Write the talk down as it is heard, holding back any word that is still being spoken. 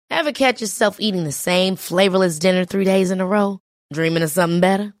Ever catch yourself eating the same flavorless dinner 3 days in a row? Dreaming of something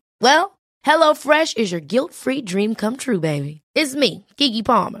better? Well, HelloFresh is your guilt-free dream come true, baby. It's me, Keke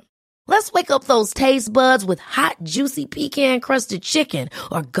Palmer. Let's wake up those taste buds with hot, juicy pecan-crusted chicken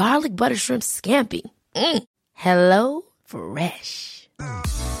or garlic butter shrimp scampi. Hello Fresh.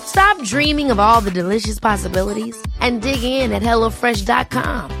 Stop dreaming of all the delicious possibilities and dig in at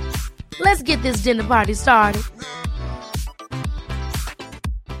HelloFresh.com. Let's get this dinner party started.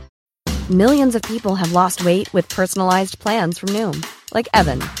 Millions of people have lost weight with personalized plans from Noom. Like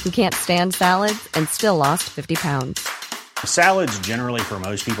Evan, who can't stand salads and still lost 50 pounds. Salads generally for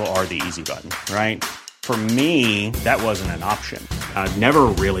most people are the easy button, right? For me, that wasn't an option. I never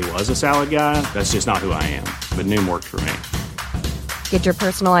really was a salad guy. That's just not who I am. But Noom worked for me. Get your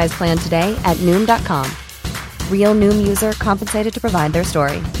personalized plan today at Noom.com. Real Noom user compensated to provide their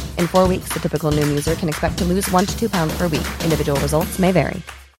story. In 4 weeks, the typical Noom user can expect to lose 1 to 2 pounds per week. Individual results may vary.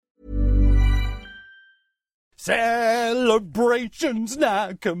 Celebrations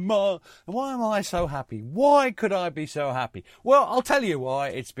now, come on. Why am I so happy? Why could I be so happy? Well, I'll tell you why.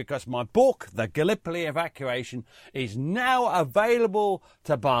 It's because my book, The Gallipoli Evacuation, is now available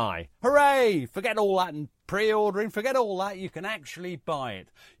to buy. Hooray! Forget all that and pre-ordering, forget all that. You can actually buy it.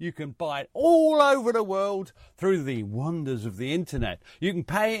 You can buy it all over the world through the wonders of the internet. You can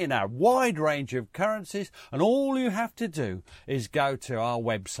pay in a wide range of currencies, and all you have to do is go to our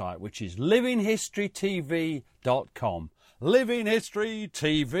website, which is livinghistoryytv.com.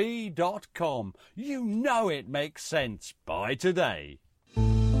 livinghistoryytv.com. You know it makes sense. Buy today.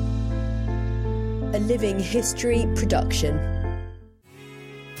 A Living History production.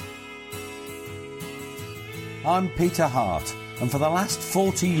 I'm Peter Hart, and for the last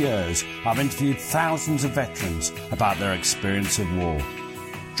 40 years I've interviewed thousands of veterans about their experience of war.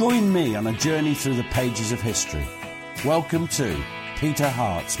 Join me on a journey through the pages of history. Welcome to Peter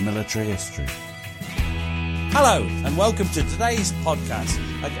Hart's Military History. Hello, and welcome to today's podcast.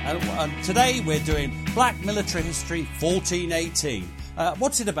 And today we're doing Black Military History 1418.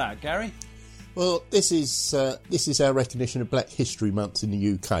 What's it about, Gary? Well, this is our recognition of Black History Month in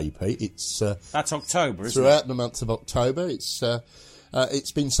the UK, Pete. It's that's October, isn't it? Throughout the month of October. It's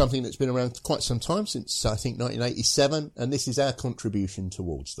been something that's been around quite some time, since I think 1987, and this is our contribution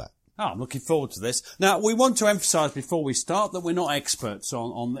towards that. Oh, I'm looking forward to this. Now, we want to emphasise before we start that we're not experts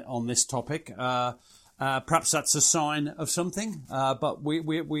on this topic. Perhaps that's a sign of something, but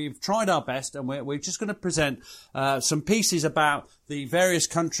we've tried our best, and we're just going to present some pieces about the various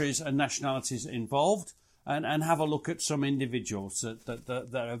countries and nationalities involved, and have a look at some individuals that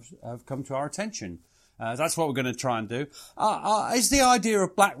have come to our attention. That's what we're going to try and do. Is the idea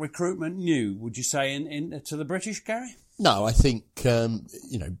of black recruitment new, would you say, to the British, Gary? No, I think,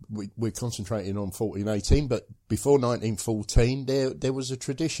 we're concentrating on 1418, but before 1914, there was a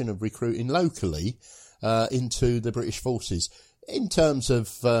tradition of recruiting locally into the British forces. In terms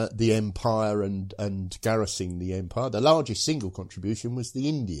of the empire and garrisoning the empire, the largest single contribution was the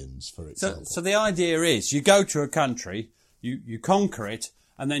Indians, for example. So the idea is you go to a country, you conquer it,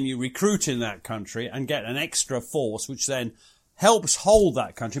 and then you recruit in that country and get an extra force, which then helps hold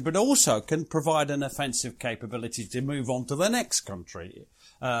that country, but also can provide an offensive capability to move on to the next country.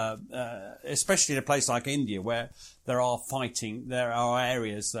 Especially in a place like India, where there are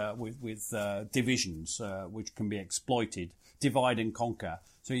areas with divisions which can be exploited, divide and conquer.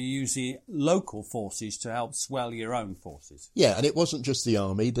 So you use the local forces to help swell your own forces. Yeah, and it wasn't just the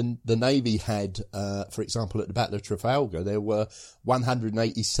army. The Navy had, for example, at the Battle of Trafalgar, there were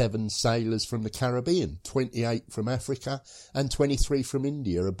 187 sailors from the Caribbean, 28 from Africa and 23 from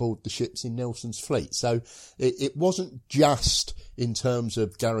India aboard the ships in Nelson's fleet. So it wasn't just in terms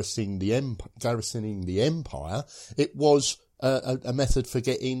of garrisoning the empire. It was a method for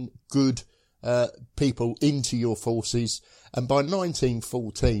getting good people into your forces. And by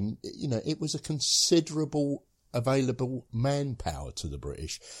 1914, it was a considerable available manpower to the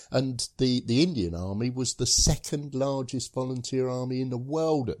British. And the Indian Army was the second largest volunteer army in the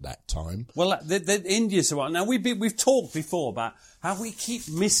world at that time. Well, the Indians are one. Now, we've talked before about how we keep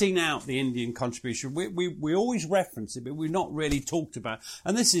missing out the Indian contribution. We always reference it, but we've not really talked about it.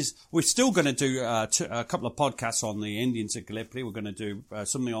 And we're still going to do a couple of podcasts on the Indians at Gallipoli. We're going to do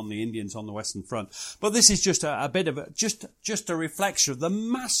something on the Indians on the Western Front. But this is just a bit of just a reflection of the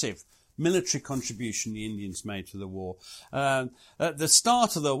massive military contribution the Indians made to the war. At the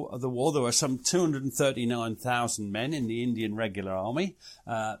start of the war, there were some 239,000 men in the Indian Regular Army.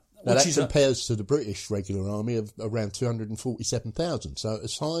 Now that compares to the British Regular Army of around 247,000, so a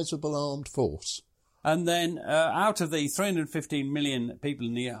sizable armed force. And then out of the 315 million people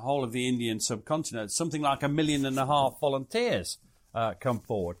in the whole of the Indian subcontinent, something like 1.5 million volunteers come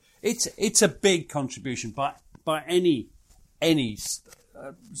forward. It's a big contribution by any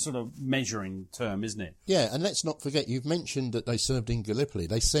sort of measuring term, isn't it? Yeah, and let's not forget, you've mentioned that they served in Gallipoli.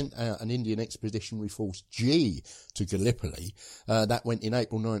 They sent out an Indian Expeditionary Force G to Gallipoli. That went in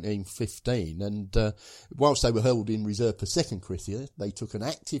April 1915, and whilst they were held in reserve for 2nd Krithia, they took an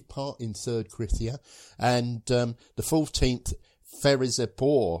active part in 3rd Krithia, and the 14th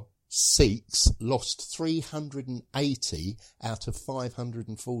Ferozepur Sikhs lost 380 out of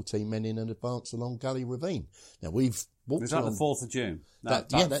 514 men in an advance along Gully Ravine. Now, we've walked Was that along... the 4th of June?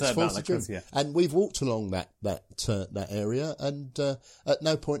 That's 4th of June. Yeah. And we've walked along that area, and at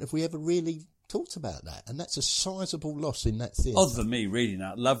no point have we ever really talked about that. And that's a sizable loss in that theatre. Other than me reading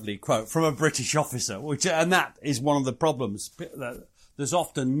that lovely quote from a British officer, and that is one of the problems. There's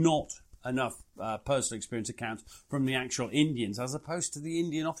often not enough personal experience accounts from the actual Indians as opposed to the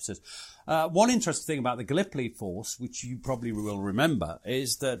Indian officers. One interesting thing about the Gallipoli force, which you probably will remember,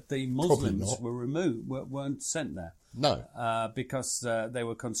 is that the Muslims weren't sent there. No. Because they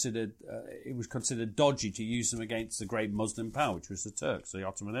were considered, it was considered dodgy to use them against the great Muslim power, which was the Turks, the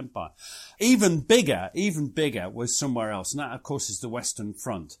Ottoman Empire. Even bigger was somewhere else, and that, of course, is the Western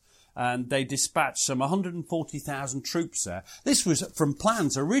Front. And they dispatched some 140,000 troops there. This was from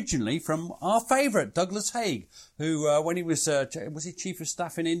plans originally from our favourite, Douglas Haig, who, when he was he Chief of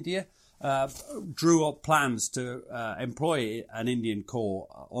Staff in India, drew up plans to employ an Indian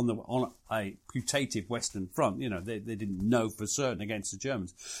corps on a putative Western Front. You know, they didn't know for certain against the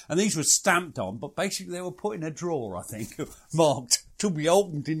Germans. And these were stamped on, but basically they were put in a drawer, I think, marked to be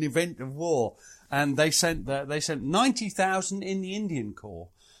opened in the event of war. And they sent 90,000 in the Indian corps.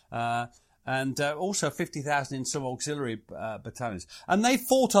 And also 50,000 in some auxiliary battalions, and they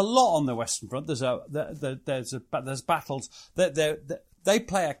fought a lot on the Western Front. There's battles that they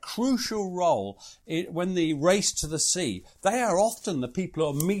play a crucial role when the race to the sea. They are often the people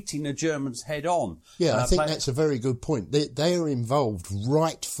who are meeting the Germans head on. Yeah, I think that's a very good point. They are involved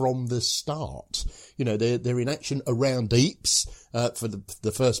right from the start. You know, they're in action around Ypres for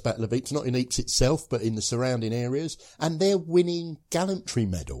the first Battle of Ypres, not in Ypres itself, but in the surrounding areas, and they're winning gallantry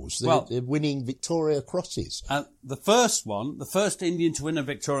medals. They're winning Victoria Crosses. The first Indian to win a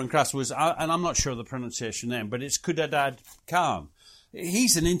Victorian Cross was, and I'm not sure of the pronunciation name, but it's Khudadad Khan.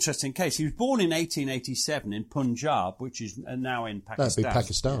 He's an interesting case. He was born in 1887 in Punjab, which is now in Pakistan. That'd be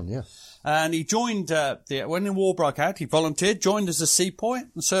Pakistan, yeah. And he joined, when the war broke out, he volunteered, joined as a sepoy,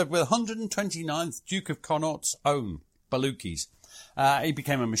 and served with 129th Duke of Connaught's own Baluchis. He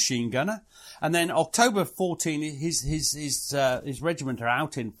became a machine gunner. And then October 14, his regiment are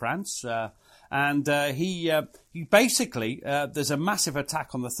out in France, and he basically, there's a massive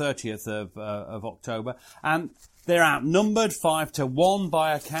attack on the 30th of October, and they're outnumbered 5-1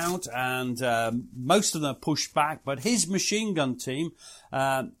 by account, and most of them are pushed back. But his machine gun team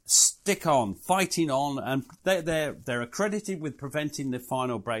stick on, fighting on, and they're accredited with preventing the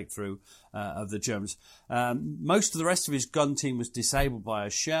final breakthrough of the Germans. Most of the rest of his gun team was disabled by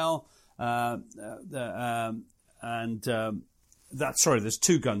a shell, there's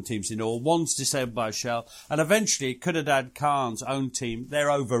 2 gun teams in all. One's disabled by a shell, and eventually Khudadad Khan's own team,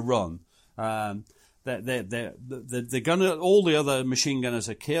 they're overrun. The gunner, all the other machine gunners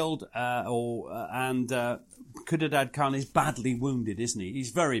are killed, and Khudadad Khan is badly wounded, isn't he? He's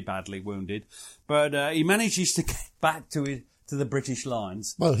very badly wounded, but he manages to get back to the British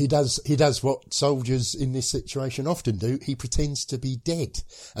lines. Well, he does what soldiers in this situation often do. He pretends to be dead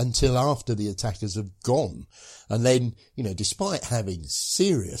until after the attackers have gone. And then, you know, despite having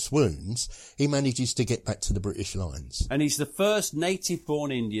serious wounds, he manages to get back to the British lines. And he's the first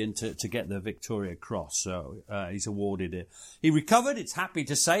native-born Indian to get the Victoria Cross, so he's awarded it. He recovered, it's happy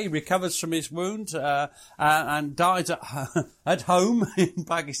to say, he recovers from his wound and dies at home in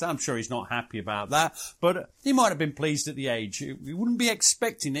Pakistan. I'm sure he's not happy about that, but he might have been pleased at the age. He wouldn't be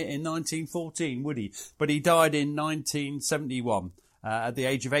expecting it in 1914, would he? But he died in 1971 at the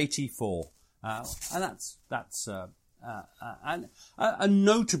age of 84. And that's a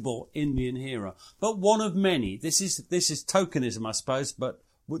notable Indian hero, but one of many. This is tokenism, I suppose, but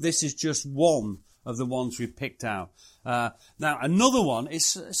this is just one of the ones we picked out. Now, another one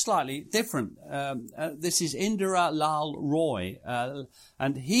is slightly different. This is Indira Lal Roy,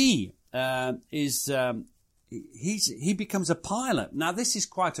 and he becomes a pilot. Now, this is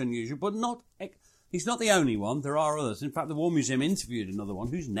quite unusual, but he's not the only one. There are others. In fact, the War Museum interviewed another one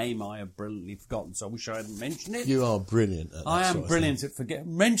whose name I have brilliantly forgotten, so I wish I hadn't mentioned it. You are brilliant at that. I am brilliant at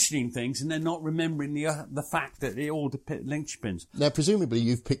mentioning things and then not remembering the fact that it all depicts linchpins. Now, presumably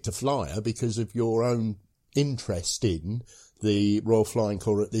you've picked a flyer because of your own interest in the Royal Flying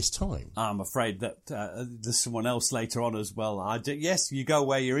Corps at this time. I'm afraid that there's someone else later on as well. Yes, you go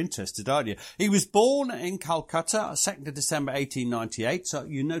where you're interested, aren't you? He was born in Calcutta, 2nd of December 1898, so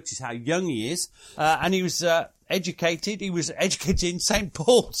you notice how young he is. And he was educated. He was educated in St.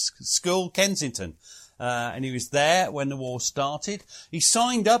 Paul's School, Kensington. And he was there when the war started. He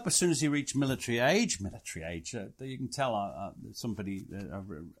signed up as soon as he reached military age. You can tell somebody,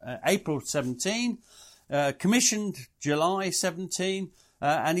 April 17, commissioned July 17,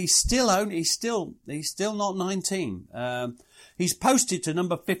 and he's still not 19. He's posted to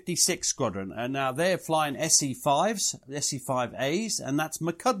number 56 Squadron, and now they're flying SE5s, SE5As, and that's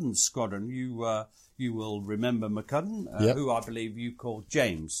McCudden's squadron. You will remember McCudden, Yep. who I believe you called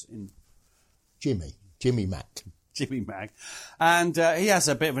James in Jimmy Mack. Jimmy Mag. And he has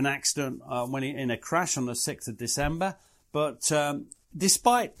a bit of an accident in a crash on the 6th of December. But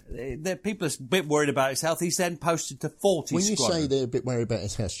despite that, people are a bit worried about his health, he's then posted to 40 When you Squadron. say they're a bit worried about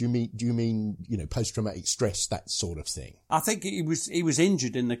his health, do you mean post-traumatic stress, that sort of thing? I think he was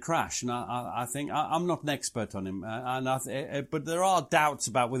injured in the crash, and I think I'm not an expert on him, but there are doubts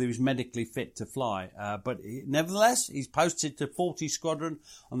about whether he was medically fit to fly. But nevertheless, he's posted to 40 Squadron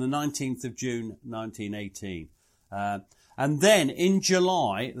on the 19th of June 1918. And then in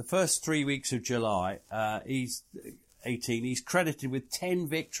July, the first 3 weeks of July, he's credited with 10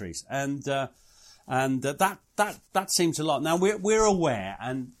 victories, and that seems a lot. Now we're aware,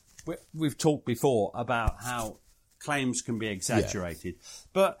 and we've talked before about how claims can be exaggerated,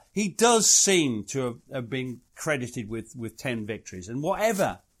 but he does seem to have been credited with 10 victories, and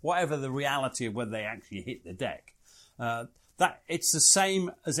whatever the reality of whether they actually hit the deck, that it's the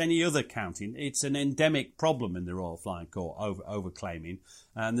same as any other counting. It's an endemic problem in the Royal Flying Corps, over claiming,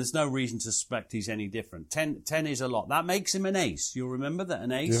 and there's no reason to suspect he's any different. 10 is a lot. That makes him an ace. You'll remember that,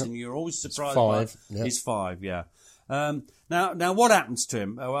 an ace, and you're always surprised It's 5. by he's 5, yeah. Now what happens to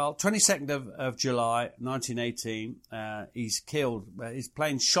him? Well, 22nd of July 1918, he's killed. His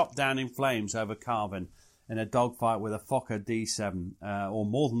plane shot down in flames over Cavan in a dogfight with a Fokker D7, or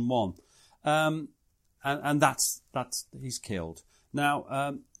more than one. And that's he's killed.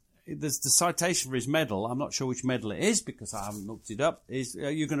 Now, there's the citation for his medal. I'm not sure which medal it is because I haven't looked it up.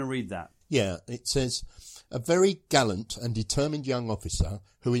 You're going to read that? Yeah, it says, a very gallant and determined young officer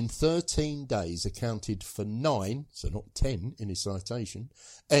who in 13 days accounted for 9, so not 10 in his citation,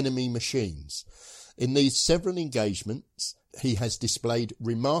 enemy machines. In these several engagements, he has displayed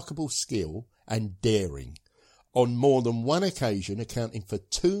remarkable skill and daring, on more than one occasion accounting for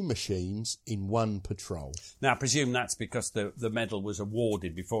 2 machines in one patrol. Now, I presume that's because the medal was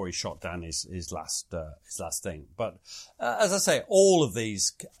awarded before he shot down his last thing. But as I say, all of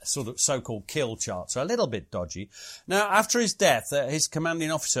these sort of so-called kill charts are a little bit dodgy. Now, after his death, his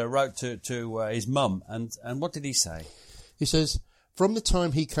commanding officer wrote to his mum, and what did he say? He says, from the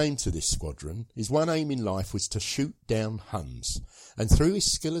time he came to this squadron, his one aim in life was to shoot down Huns, and through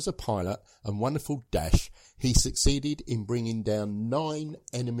his skill as a pilot and wonderful dash, he succeeded in bringing down 9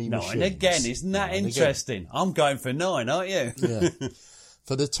 enemy machines. 9 again, isn't that interesting? I'm going for 9, aren't you? Yeah.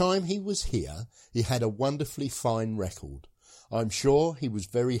 For the time he was here, he had a wonderfully fine record. I'm sure he was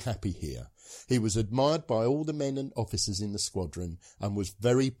very happy here. He was admired by all the men and officers in the squadron and was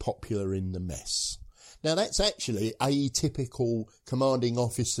very popular in the mess. Now, that's actually atypical commanding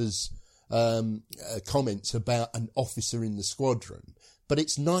officer's comments about an officer in the squadron. But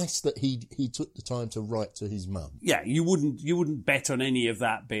it's nice that he took the time to write to his mum. Yeah, you wouldn't bet on any of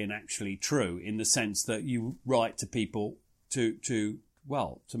that being actually true, in the sense that you write to people to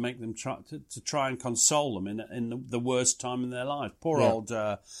make them try and console them in the worst time in their life. Poor old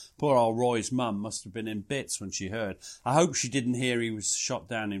Roy's mum must have been in bits when she heard. I hope she didn't hear he was shot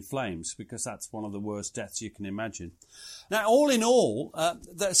down in flames, because that's one of the worst deaths you can imagine. Now, all in all,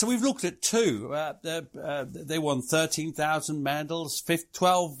 so we've looked at 2. They won 13,000 medals,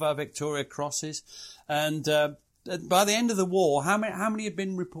 12 Victoria Crosses, and by the end of the war, how many had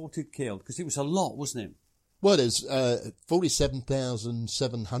been reported killed? Because it was a lot, wasn't it? Well, there's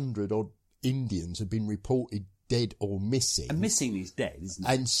 47,700 odd Indians have been reported dead or missing. And missing is dead, isn't it?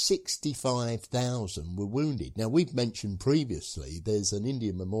 And 65,000 were wounded. Now, we've mentioned previously there's an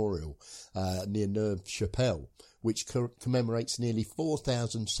Indian memorial near Neuve-Chapelle, which commemorates nearly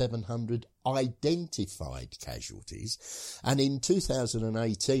 4,700 identified casualties. And in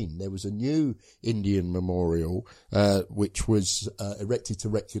 2018, there was a new Indian memorial which was erected to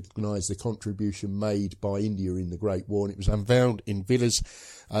recognise the contribution made by India in the Great War, and it was unveiled in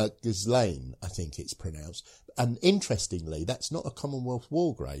Villers-Ghislaine, I think it's pronounced. And interestingly, that's not a Commonwealth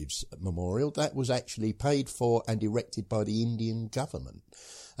War Graves memorial. That was actually paid for and erected by the Indian government.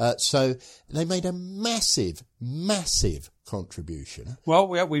 So they made a massive, massive contribution. Well,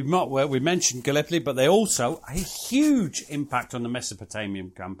 we mentioned Gallipoli, but they also a huge impact on the Mesopotamian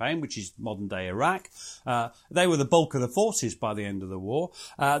campaign, which is modern-day Iraq. They were the bulk of the forces by the end of the war.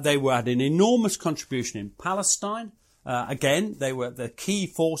 They had an enormous contribution in Palestine. Again, they were the key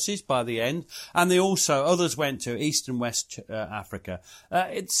forces by the end, and others went to East and West Africa.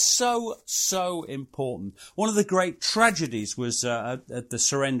 It's so important. One of the great tragedies was at the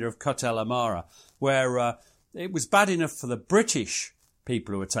surrender of Kut El Amara, where it was bad enough for the British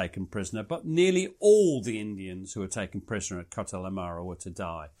people who were taken prisoner, but nearly all the Indians who were taken prisoner at Kut El Amara were to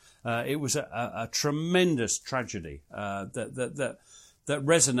die. It was a tremendous tragedy that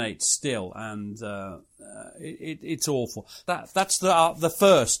resonates still, and it's awful. That's the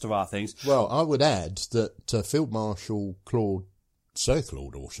first of our things. Well, I would add that Field Marshal Sir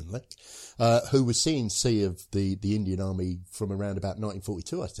Claude Auchinleck, who was C&C of the Indian Army from around about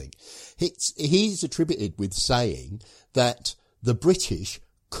 1942, I think, he's attributed with saying that the British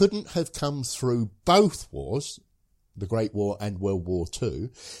couldn't have come through both wars, the Great War and World War II,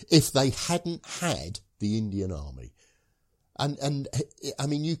 if they hadn't had the Indian Army. And I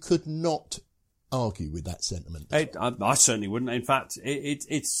mean, you could not argue with that sentiment. I certainly wouldn't. In fact,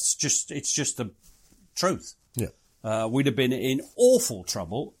 it's just the truth. Yeah. We'd have been in awful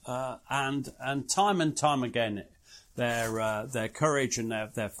trouble, and time again, their courage and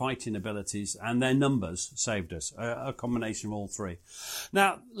their fighting abilities and their numbers saved us. A combination of all three.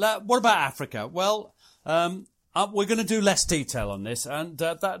 Now, what about Africa? Well, we're going to do less detail on this, and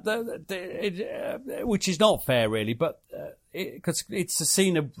which is not fair, really, but because it's a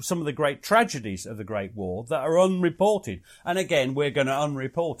scene of some of the great tragedies of the Great War that are unreported. And again, we're going to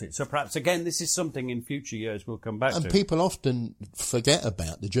unreport it. So perhaps, again, this is something in future years we'll come back to. And people often forget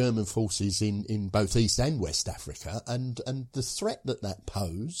about the German forces in both East and West Africa and the threat that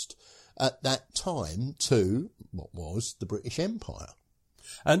posed at that time to what was the British Empire.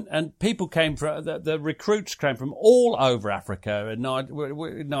 And people came from, the recruits came from all over Africa,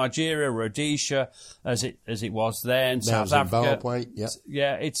 Nigeria, Rhodesia, as it was then, now South Zimbabwe, Africa.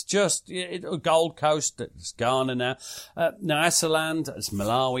 Yeah, it's just Gold Coast, it's Ghana now, Nyasaland, it's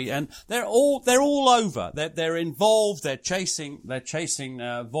Malawi, and they're all over. They're involved. They're chasing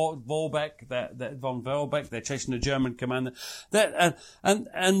Vorbeck, von Vorbeck. They're chasing the German commander. There's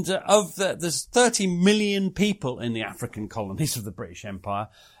 30 million people in the African colonies of the British Empire,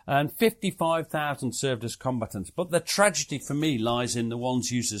 and 55,000 served as combatants. But the tragedy for me lies in the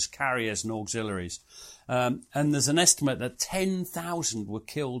ones used as carriers and auxiliaries. And there's an estimate that 10,000 were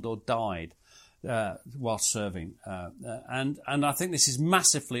killed or died while serving. And I think this is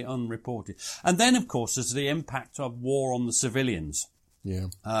massively unreported. And then, of course, there's the impact of war on the civilians. Yeah.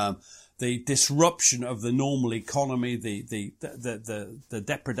 The disruption of the normal economy, the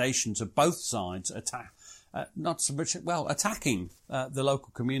depredations of both sides attacking the local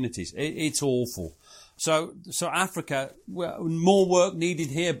communities. It's awful. So Africa, more work needed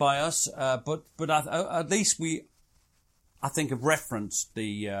here by us, but at least I think, have referenced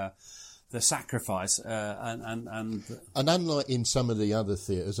the sacrifice and unlike in some of the other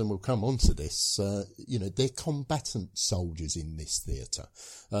theatres, and we'll come on to this, they're combatant soldiers in this theatre.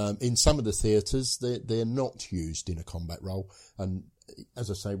 In some of the theatres, they're not used in a combat role, and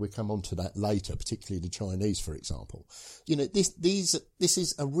as I say, we'll come on to that later, particularly the Chinese, for example. This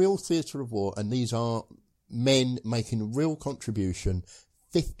is a real theatre of war, and these are men making a real contribution,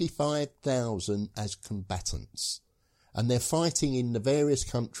 55,000 as combatants. And they're fighting in the various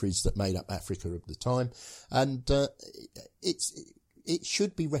countries that made up Africa at the time. And it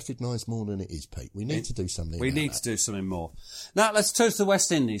should be recognised more than it is, Pete. We need to do something. We need to do something more. Now let's turn to the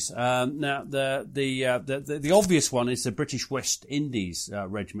West Indies. Now the obvious one is the British West Indies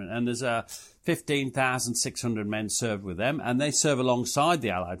Regiment, and there's 15,600 men served with them, and they serve alongside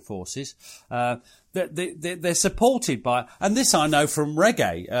the Allied forces. They're supported by, and this I know from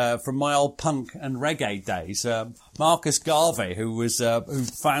reggae, from my old punk and reggae days. Marcus Garvey, who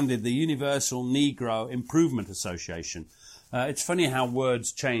founded the Universal Negro Improvement Association. It's funny how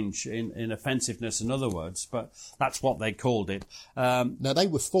words change in offensiveness and other words, but that's what they called it. Now, they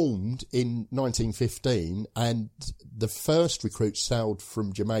were formed in 1915, and the first recruits sailed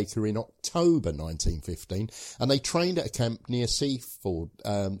from Jamaica in October 1915, and they trained at a camp near Seaford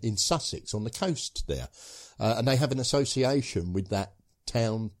in Sussex on the coast there. And they have an association with that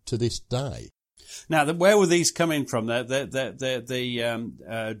town to this day. Now, where were these coming from? Jamaica,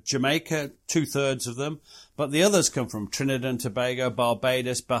 2/3 of them, but the others come from Trinidad and Tobago,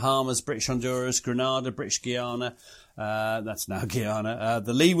 Barbados, Bahamas, British Honduras, Grenada, British Guiana, that's now Guyana,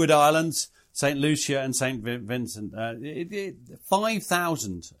 the Leeward Islands, St. Lucia and St. Vincent.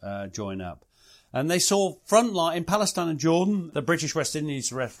 5,000 join up. And they saw frontline in Palestine and Jordan. The British West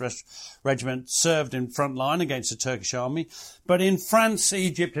Indies Regiment served in front line against the Turkish army. But in France,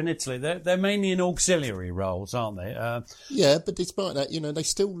 Egypt and Italy, they're mainly in auxiliary roles, aren't they? Yeah, but despite that, they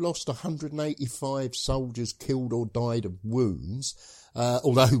still lost 185 soldiers killed or died of wounds,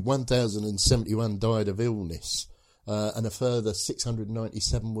 although 1,071 died of illness. And a further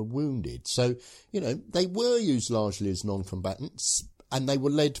 697 were wounded. So, they were used largely as non-combatants, and they were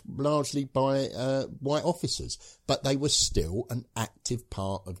led largely by white officers, but they were still an active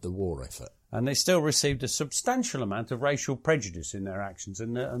part of the war effort. And they still received a substantial amount of racial prejudice in their actions,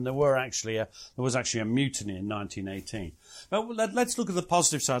 and there was actually a mutiny in 1918. But let's look at the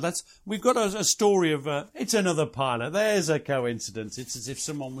positive side. We've got a story of it's another pilot. There's a coincidence. It's as if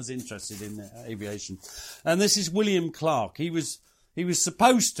someone was interested in aviation, and this is William Clark. He was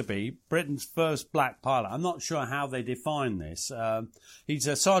supposed to be Britain's first black pilot. I'm not sure how they define this. He's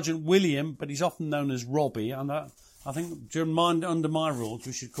a Sergeant William, but he's often known as Robbie. And I think under my rules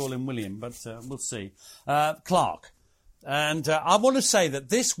we should call him William, but we'll see. Clark. And I want to say that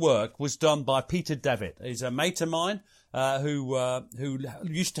this work was done by Peter Devitt. He's a mate of mine who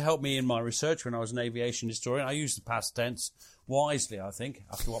used to help me in my research when I was an aviation historian. I use the past tense wisely, I think,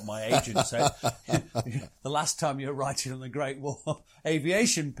 after what my agent said. The last time you were writing on the Great War,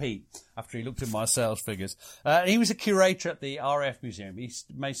 aviation, Pete, after he looked at my sales figures. He was a curator at the RAF Museum. He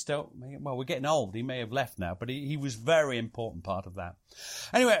may still, well, we're getting old. He may have left now, but he was a very important part of that.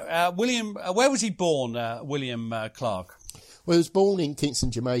 Anyway, William, where was he born, William Clark? Well, he was born in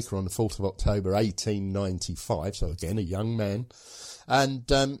Kingston, Jamaica on the 4th of October, 1895, so again, a young man.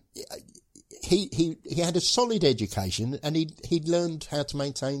 And he had a solid education, and he'd learned how to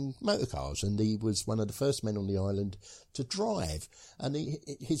maintain motor cars, and he was one of the first men on the island to drive. And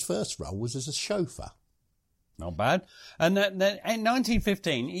his first role was as a chauffeur. Not bad. And then in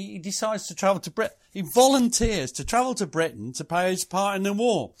 1915, he decides to travel to Britain. He volunteers to travel to Britain to play his part in the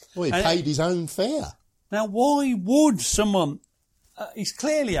war. Well, he paid his own fare. Now, why would someone... he's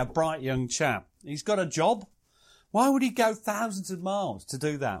clearly a bright young chap. He's got a job. Why would he go thousands of miles to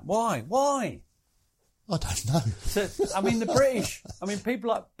do that? Why? I don't know. The British... people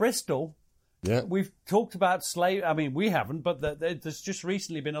like Bristol... Yeah. We've talked about slavery. We haven't, but there's just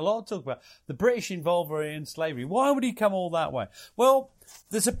recently been a lot of talk about the British involvement in slavery. Why would he come all that way? Well,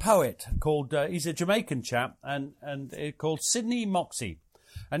 there's a poet called... he's a Jamaican chap, and called Sidney Moxie.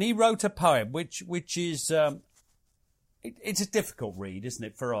 And he wrote a poem which is... it's a difficult read, isn't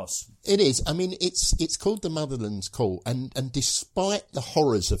it, for us? It is. It's called The Motherland's Call, and despite the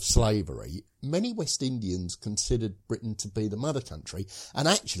horrors of slavery, many West Indians considered Britain to be the mother country, and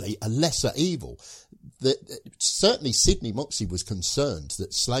actually a lesser evil. Certainly Sidney Moxie was concerned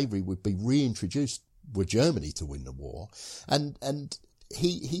that slavery would be reintroduced were Germany to win the war, and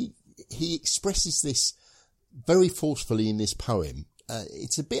he expresses this very forcefully in this poem.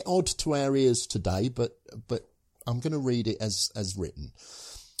 It's a bit odd to our ears today, but I'm going to read it as written.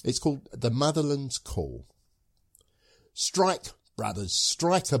 It's called The Motherland's Call. Strike, brothers,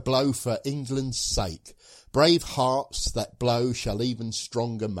 strike a blow for England's sake. Brave hearts that blow shall even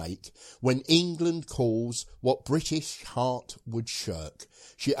stronger make. When England calls, what British heart would shirk?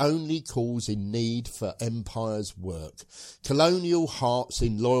 She only calls in need for empire's work. Colonial hearts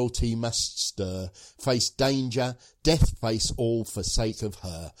in loyalty must stir. Face danger, death face all for sake of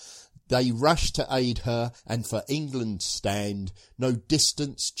her. They rush to aid her and for England stand. No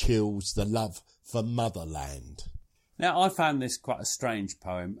distance chills the love for motherland. Now, I found this quite a strange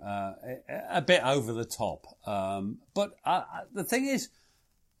poem, a bit over the top. But the thing is,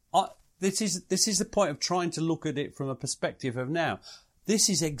 this is the point of trying to look at it from a perspective of now. This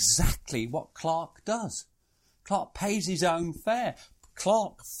is exactly what Clark does. Clark pays his own fare.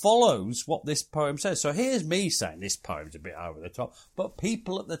 Clark follows what this poem says. So here's me saying this poem's a bit over the top, but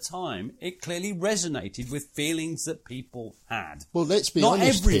people at the time, it clearly resonated with feelings that people had. Well, let's be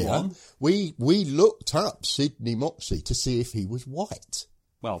honest here. We looked up Sidney Moxie to see if he was white.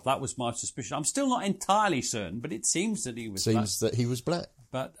 Well, that was my suspicion. I'm still not entirely certain, but it seems that he was black. That he was black.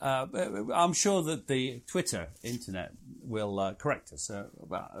 But I'm sure that the Twitter internet will correct us.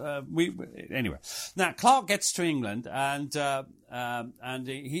 Anyway. Now, Clark gets to England, and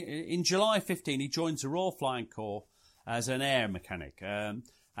he, in July 15, he joins the Royal Flying Corps as an air mechanic.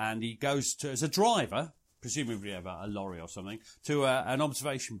 And he goes as a driver presumably about a lorry or something, to an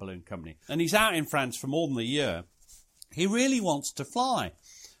observation balloon company. And he's out in France for more than a year. He really wants to fly.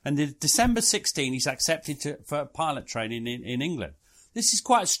 And in December 16, he's accepted for pilot training in England. This is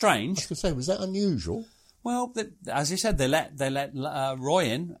quite strange. I was going to say, was that unusual? Well, as you said, they let Roy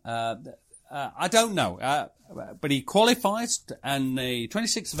in. I don't know, but he qualifies on the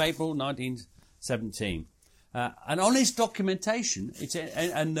 26th of April 1917. And on his documentation,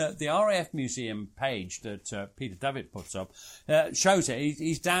 the RAF Museum page that Peter Davitt puts up shows it.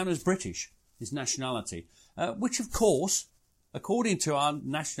 He's down as British, his nationality, which, of course, according to our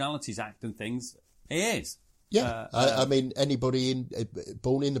Nationalities Act and things, he is. Yeah, I mean, anybody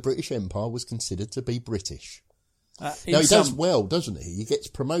born in the British Empire was considered to be British. Now, he does well, doesn't he? He gets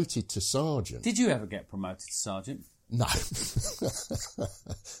promoted to sergeant. Did you ever get promoted to sergeant? No.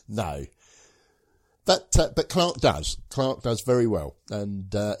 No. But Clark does. Clark does very well.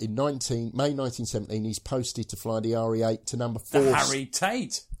 And in May 1917, he's posted to fly the RE-8 to number 4. The Harry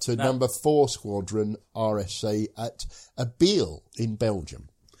Tate. Number 4 Squadron RSC at Abbeville in Belgium.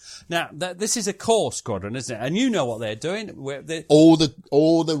 Now, this is a core squadron, isn't it? And you know what they're doing. All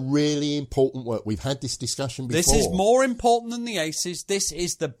the really important work. We've had this discussion before. This is more important than the ACES. This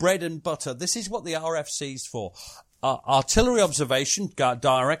is the bread and butter. This is what the RFC's for. Artillery observation,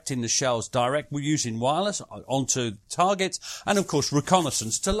 directing the shells we're using wireless onto targets, and of course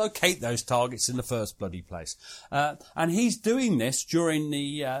reconnaissance to locate those targets in the first bloody place. And he's doing this during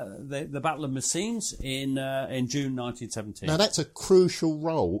the Battle of Messines in June 1917. Now that's a crucial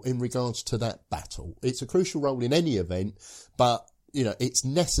role in regards to that battle. It's a crucial role in any event, but it's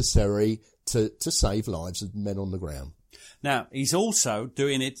necessary to save lives of men on the ground. Now, he's also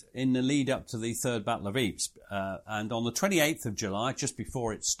doing it in the lead up to the Third Battle of Ypres. And on the 28th of July, just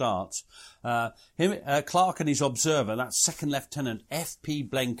before it starts, Clark and his observer, that's Second Lieutenant F.P.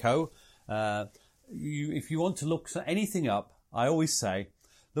 Blencowe, if you want to look anything up, I always say,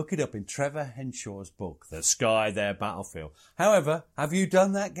 look it up in Trevor Henshaw's book, The Sky, Their Battlefield. However, have you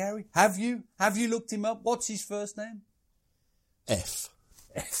done that, Gary? Have you? Have you looked him up? What's his first name? F.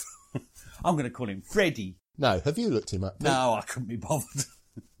 I'm going to call him Freddie. No, have you looked him up? Pete? No, I couldn't be bothered.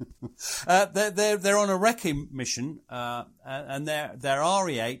 They're on a wrecking mission, and their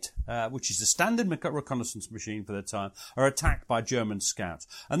RE-8, which is a standard reconnaissance machine for the time, are attacked by German scouts.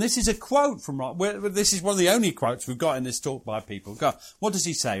 And this is a quote from this is one of the only quotes we've got in this talk by people. What does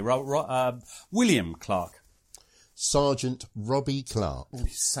he say? William Clark, Sergeant Robbie Clark. Oh,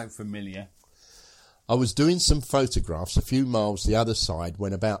 he's so familiar. I was doing some photographs a few miles the other side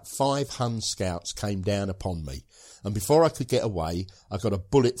when about 5 Hun scouts came down upon me, and before I could get away, I got a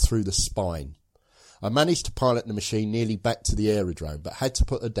bullet through the spine. I managed to pilot the machine nearly back to the aerodrome, but had to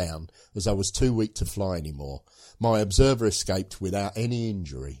put her down as I was too weak to fly anymore. My observer escaped without any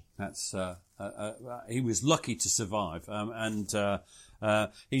injury. That's he was lucky to survive,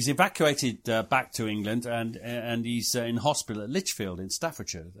 he's evacuated back to England, and he's in hospital at Lichfield in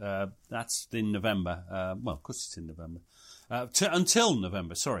Staffordshire. That's in November. Well, of course it's in November. Until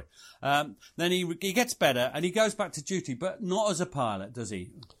November, sorry. Then he gets better and he goes back to duty, but not as a pilot, does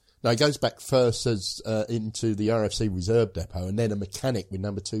he? No, he goes back first as into the RFC Reserve Depot, and then a mechanic with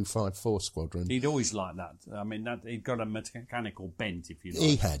number 254 Squadron. He'd always liked that. I mean, he'd got a mechanical bent, if you like.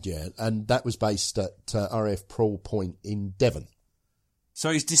 He had, yeah, and that was based at RAF Prawl Point in Devon. So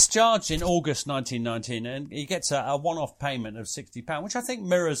he's discharged in August 1919, and he gets a one-off payment of £60, which I think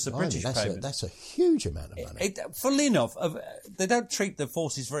mirrors the British payment. That's a huge amount of money. Funnily enough, they don't treat the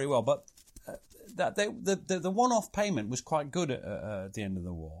forces very well, but the one-off payment was quite good at the end of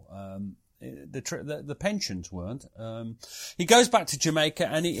the war. The pensions weren't. He goes back to Jamaica,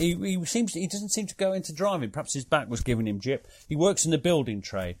 and he doesn't seem to go into driving. Perhaps his back was giving him jip. He works in the building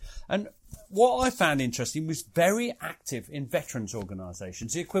trade, and what I found interesting was very active in veterans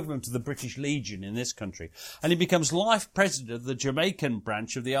organisations, the equivalent of the British Legion in this country. And he becomes life president of the Jamaican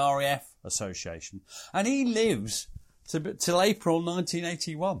branch of the RAF Association, and he lives till April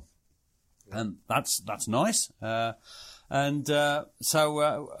 1981. And that's nice. So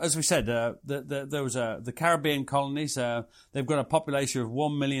as we said, there was the Caribbean colonies. They've got a population of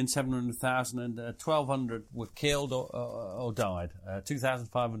 1,700,000, and 1,200 were killed or died.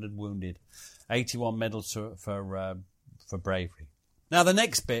 2,500 wounded. 81 medals for bravery. Now the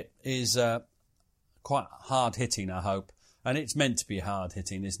next bit is quite hard hitting, I hope. And it's meant to be hard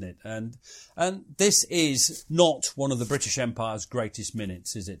hitting, isn't it? And this is not one of the British Empire's greatest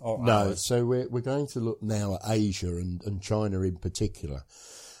minutes, is it? No. Ours? So we're going to look now at Asia and China in particular.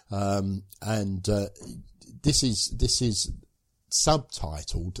 This is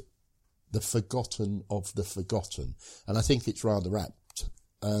subtitled "The Forgotten of the Forgotten," and I think it's rather apt.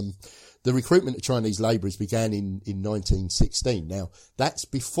 The recruitment of Chinese labourers began in 1916. Now, that's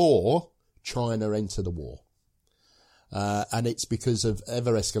before China entered the war. And it's because of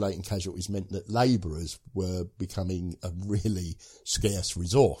ever-escalating casualties meant that labourers were becoming a really scarce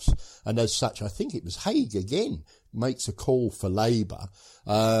resource. And as such, I think it was Haig again makes a call for labour.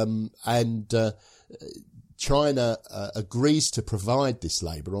 China agrees to provide this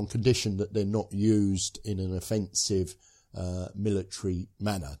labour on condition that they're not used in an offensive military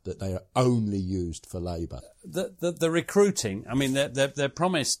manner, that they are only used for labour. The recruiting, I mean, they're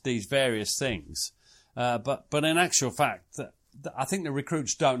promised these various things, but in actual fact, I think the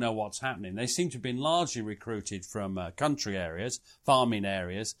recruits don't know what's happening. They seem to have been largely recruited from country areas, farming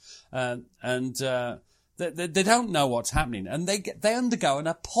areas, they don't know what's happening, and they undergo an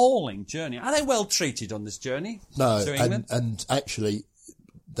appalling journey. Are they well treated on this journey? No, to England? and actually,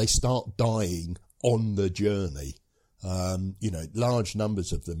 they start dying on the journey. Large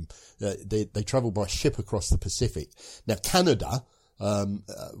numbers of them, they travel by ship across the Pacific. Now, Canada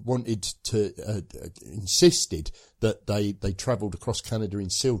insisted that they travelled across Canada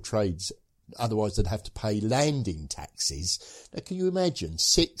in seal trades, otherwise they'd have to pay landing taxes. Now, can you imagine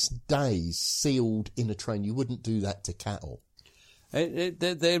 6 days sealed in a train? You wouldn't do that to cattle.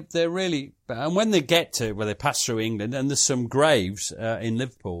 They're really, and when they get to where they pass through England, and there's some graves in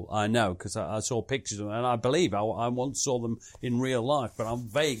Liverpool, I know, because I saw pictures of them, and I believe I once saw them in real life, but I'm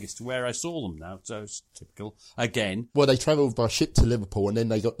vague as to where I saw them now, so it's typical again. Well, they travelled by ship to Liverpool, and then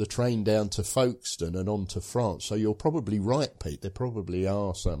they got the train down to Folkestone and on to France. So you're probably right, Pete. There probably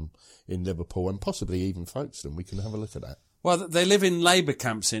are some in Liverpool, and possibly even Folkestone. We can have a look at that. Well, they live in labour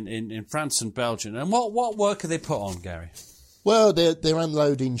camps in France and Belgium, and what work are they put on, Gary? Well, they're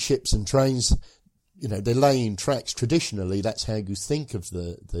unloading ships and trains. They're laying tracks. Traditionally, that's how you think of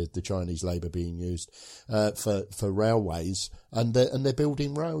the Chinese labour being used for railways, and they're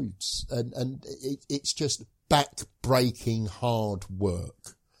building roads, and it's just back-breaking hard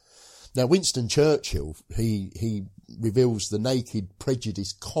work. Now, Winston Churchill, he reveals the naked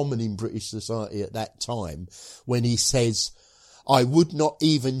prejudice common in British society at that time when he says, "I would not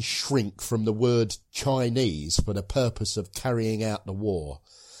even shrink from the word Chinese for the purpose of carrying out the war.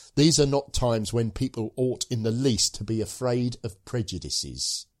 These are not times when people ought in the least to be afraid of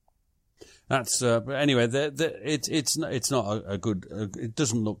prejudices." That's anyway. It's not a good. It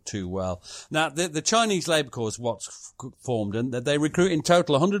doesn't look too well. Now the Chinese Labour Corps is what's formed, and they recruit in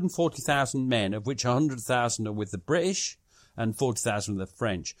total 140,000 men, of which 100,000 are with the British and 40,000 with the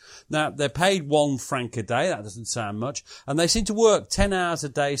French. Now they're paid £1 a day. That doesn't sound much, and they seem to work 10 hours a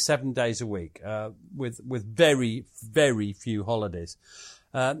day, 7 days a week, with very, very few holidays.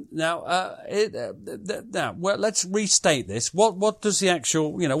 Now, let's restate this. What does the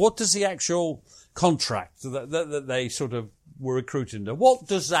actual contract that they sort of were recruited under? What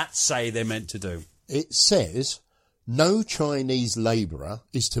does that say they're meant to do? It says no Chinese labourer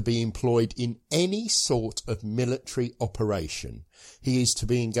is to be employed in any sort of military operation. He is to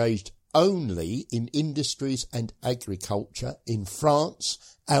be engaged only in industries and agriculture in France,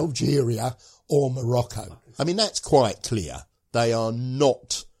 Algeria, or Morocco. I mean, that's quite clear. They are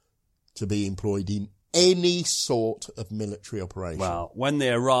not to be employed in any sort of military operation. Well, when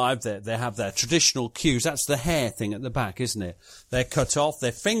they arrive, they have their traditional cues. That's the hair thing at the back, isn't it? They're cut off,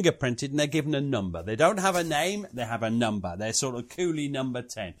 they're fingerprinted, and they're given a number. They don't have a name, they have a number. They're sort of Cooley number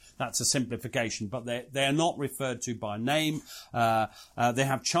 10. That's a simplification, but they are not referred to by name. They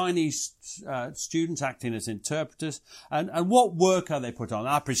have Chinese students acting as interpreters. And what work are they put on?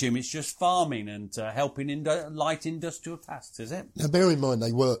 I presume it's just farming and helping in light industrial tasks, is it? Now, bear in mind,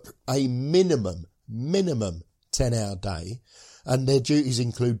 they work a minimum 10-hour day, and their duties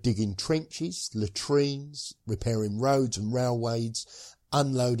include digging trenches, latrines, repairing roads and railways,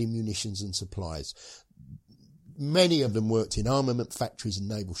 unloading munitions and supplies. Many of them worked in armament factories and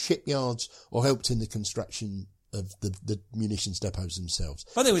naval shipyards, or helped in the construction of the munitions depots themselves.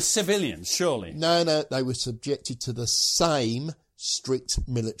 But they were civilians, surely? No, they were subjected to the same strict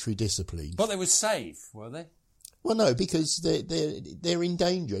military discipline. But they were safe, were they? Well, no, because they're in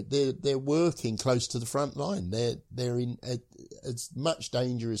danger. They're working close to the front line. They're in as much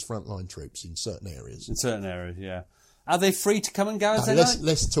danger as frontline troops in certain areas. In certain areas, yeah. Are they free to come and go as they like?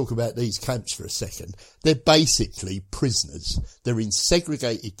 Let's talk about these camps for a second. They're basically prisoners. They're in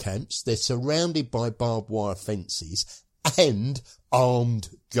segregated camps. They're surrounded by barbed wire fences and armed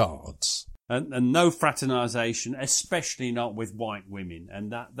guards. And no fraternisation, especially not with white women.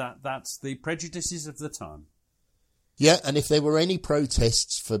 And that's the prejudices of the time. Yeah, and if there were any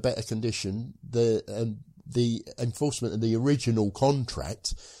protests for better condition, the enforcement of the original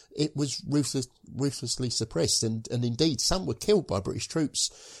contract it was ruthlessly suppressed, and indeed some were killed by British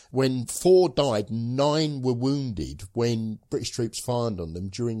troops. When 4 died, 9 were wounded when British troops fired on them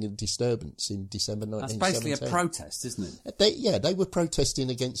during a disturbance in December 1917. That's basically a protest, isn't it? They were protesting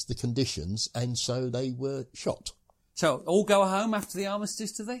against the conditions, and so they were shot. So, all go home after the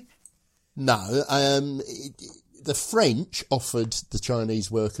armistice, do they? No, the French offered the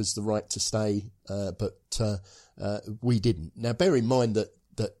Chinese workers the right to stay, but we didn't. Now, bear in mind that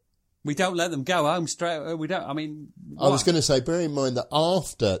we don't let them go home straight. We don't. I mean, I was going to say, bear in mind that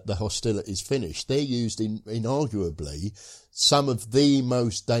after the hostilities finished, they're used in arguably some of the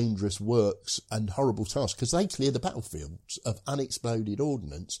most dangerous works and horrible tasks, because they clear the battlefields of unexploded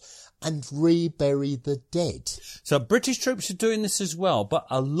ordnance and rebury the dead. So British troops are doing this as well, but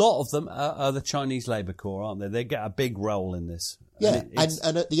a lot of them are the Chinese Labour Corps, aren't they? They get a big role in this. Yeah,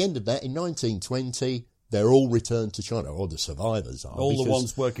 and at the end of that, in 1920, they're all returned to China, or the survivors are. All the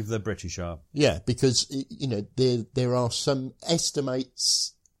ones working for the British are. Yeah, because, you know, there are some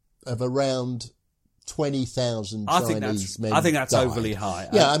estimates of around 20,000 Chinese men. I think that's died. Overly high.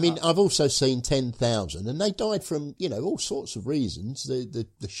 Yeah, I mean, I've also seen 10,000, and they died from, you know, all sorts of reasons. The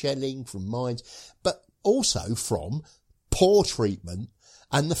shelling from mines, but also from poor treatment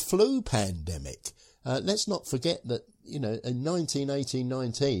and the flu pandemic. Let's not forget that, you know, in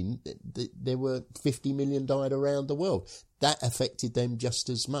 1918-19, there were 50 million died around the world. That affected them just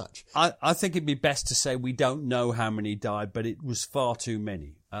as much. I think it'd be best to say we don't know how many died, but it was far too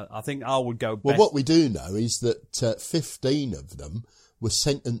many. I think I would go best. Well, what we do know is that 15 of them were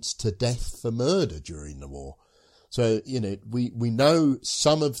sentenced to death for murder during the war. So, you know, we know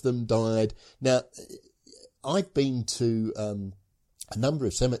some of them died. Now, I've been to a number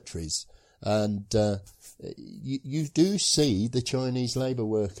of cemeteries, and you do see the Chinese labour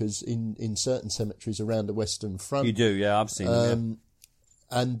workers in certain cemeteries around the Western Front. You do, yeah, I've seen them.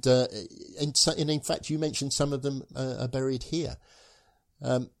 Yeah. And in fact, you mentioned some of them are buried here.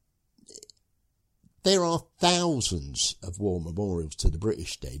 There are thousands of war memorials to the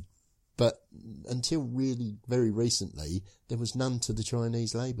British dead, but until really very recently, there was none to the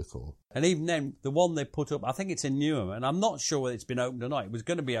Chinese Labour Corps. And even then, the one they put up, I think it's in Newham, and I'm not sure whether it's been opened or not. It was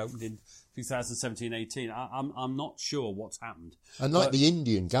going to be opened in 2017-18. I'm not sure what's happened. And like the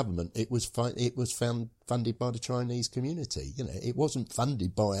Indian government, it was funded by the Chinese community. You know, it wasn't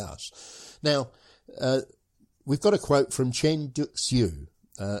funded by us. Now, we've got a quote from Chen Duxiu,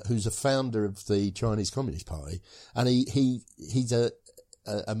 who's a founder of the Chinese Communist Party, and he's a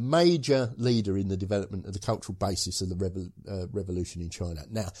major leader in the development of the cultural basis of the revolution in China.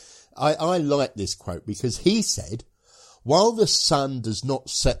 Now, I like this quote because he said, "While the sun does not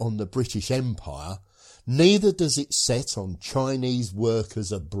set on the British Empire, neither does it set on Chinese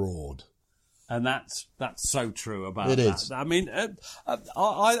workers abroad." And that's so true about it that. Is. I mean,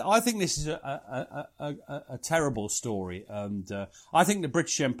 I think this is a terrible story, and I think the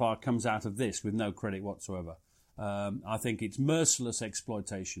British Empire comes out of this with no credit whatsoever. I think it's merciless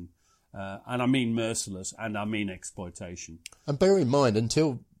exploitation, and I mean merciless, and I mean exploitation. And bear in mind,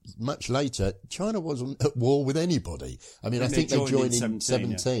 until much later, China wasn't at war with anybody. I mean, I think they joined in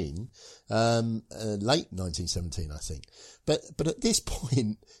 17, late 1917, I think. But at this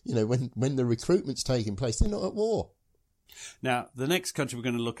point, you know, when the recruitment's taking place, they're not at war. Now, the next country we're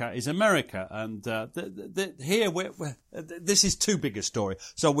going to look at is America, and here this is too big a story,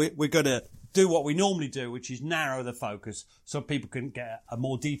 so we're going to do what we normally do, which is narrow the focus so people can get a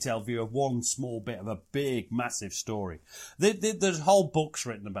more detailed view of one small bit of a big, massive story. There's whole books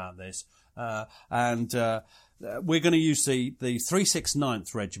written about this, and we're going to use the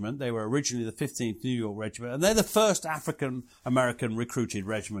 369th Regiment. They were originally the 15th New York Regiment, and they're the first African-American recruited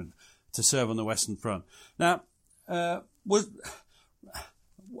regiment to serve on the Western Front. Now,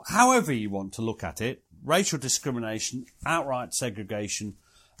 however you want to look at it, racial discrimination, outright segregation,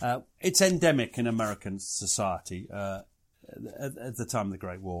 it's endemic in American society at the time of the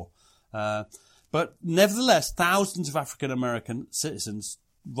Great War. But nevertheless, thousands of African-American citizens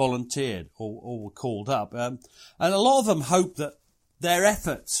volunteered or were called up. And a lot of them hoped that their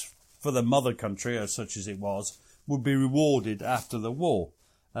efforts for the mother country, or such as it was, would be rewarded after the war.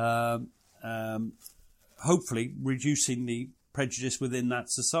 Hopefully reducing the prejudice within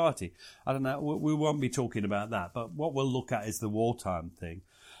that society. I don't know, we won't be talking about that, but what we'll look at is the wartime thing.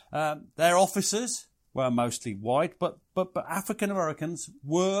 Their officers were mostly white, but African Americans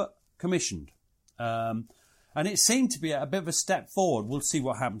were commissioned. And it seemed to be a bit of a step forward. We'll see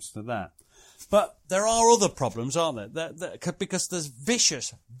what happens to that. But there are other problems, aren't there? Because there's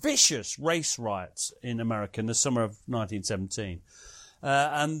vicious race riots in America in the summer of 1917.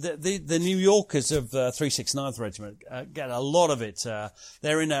 And the New Yorkers of the 369th Regiment get a lot of it.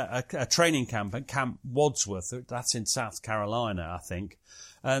 They're in a training camp at Camp Wadsworth. That's in South Carolina, I think.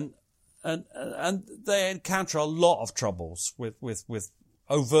 And they encounter a lot of troubles with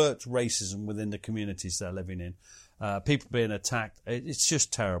overt racism within the communities they're living in. People being attacked. It's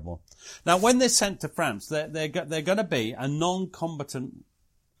just terrible. Now, when they're sent to France, they're going to be a non-combatant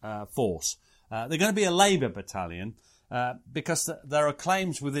force. They're going to be a Labour battalion because there are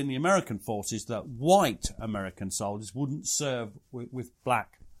claims within the American forces that white American soldiers wouldn't serve with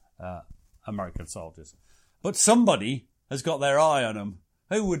black American soldiers. But somebody has got their eye on them.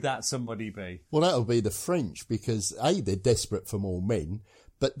 Who would that somebody be? Well, that'll be the French because, A, they're desperate for more men,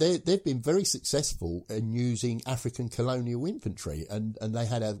 but they've been very successful in using African colonial infantry, and they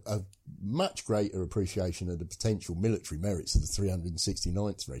had a much greater appreciation of the potential military merits of the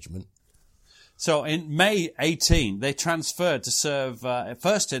 369th Regiment. So in May 18, they transferred to serve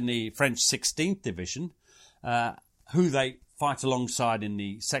first in the French 16th Division, who they fight alongside in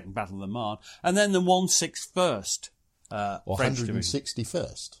the Second Battle of the Marne, and then the 161st or French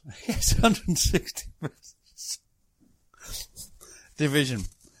 161st. Yes, 161st Division.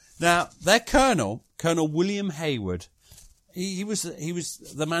 Now, their Colonel William Hayward, he was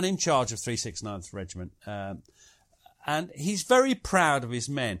the man in charge of 369th Regiment, and he's very proud of his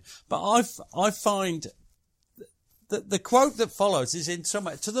men. But I find that the quote that follows is in some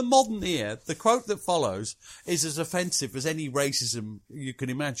way, to the modern ear, the quote that follows is as offensive as any racism you can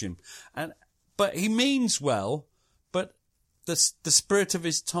imagine. But he means well, but the spirit of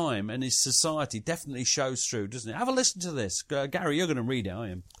his time and his society definitely shows through, doesn't it? Have a listen to this. Gary, you're going to read it, I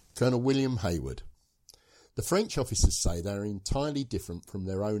am. Colonel William Hayward. The French officers say they are entirely different from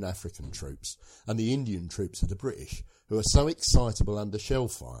their own African troops and the Indian troops of the British, who are so excitable under shell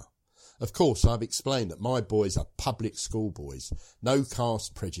fire. Of course, I've explained that my boys are public school boys, no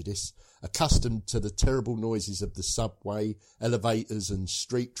caste prejudice, accustomed to the terrible noises of the subway, elevators and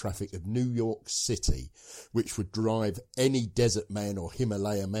street traffic of New York City, which would drive any desert man or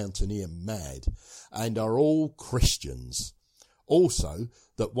Himalaya mountaineer mad, and are all Christians. Also,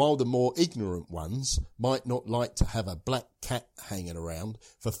 that while the more ignorant ones might not like to have a black cat hanging around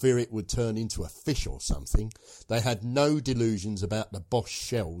for fear it would turn into a fish or something, they had no delusions about the Bosch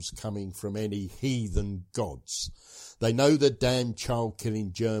shells coming from any heathen gods. They know the damn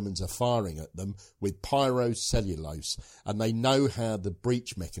child-killing Germans are firing at them with pyrocellulose, and they know how the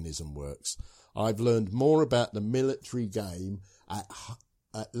breach mechanism works. I've learned more about the military game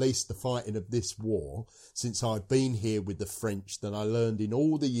at least the fighting of this war, since I've been here with the French than I learned in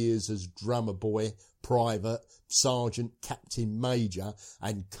all the years as drummer boy, private, sergeant, captain, major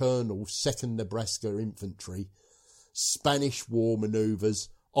and colonel 2nd Nebraska Infantry, Spanish war manoeuvres,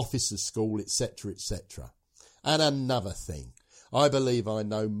 officers' school, etc., etc. And another thing, I believe I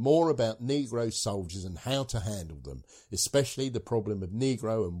know more about Negro soldiers and how to handle them, especially the problem of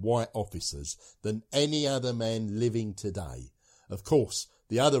Negro and white officers, than any other man living today. Of course,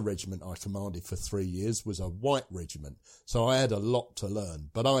 the other regiment I commanded for 3 years was a white regiment, so I had a lot to learn,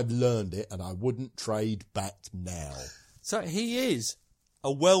 but I've learned it and I wouldn't trade back now. So he is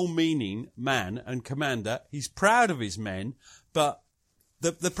a well-meaning man and commander. He's proud of his men, but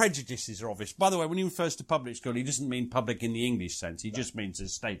the prejudices are obvious. By the way, when he refers to public school, he doesn't mean public in the English sense. He just means a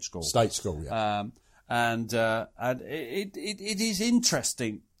state school. State school, yeah. And it is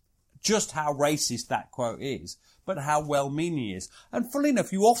interesting just how racist that quote is, but how well-meaning he is. And funnily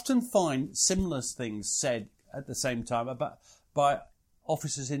enough, you often find similar things said at the same time by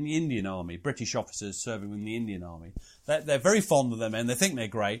officers in the Indian Army, British officers serving in the Indian Army. They're very fond of them and they think they're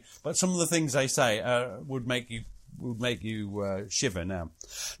great, but some of the things they say would make you shiver now.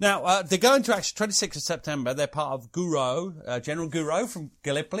 Now, they're going to action 26th of September. They're part of Gouraud, General Gouraud from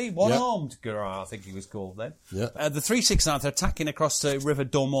Gallipoli, one-armed Gouraud, I think he was called then. Yep. The 369th are attacking across the River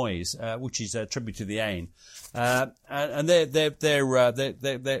Dormoise, which is a tribute to the Aisne. And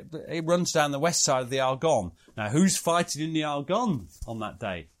it runs down the west side of the Argonne. Now, who's fighting in the Argonne on that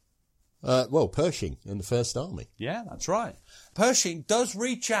day? Well, Pershing in the First Army. Yeah, that's right. Pershing does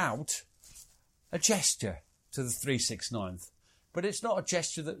reach out a gesture to the 369th, but it's not a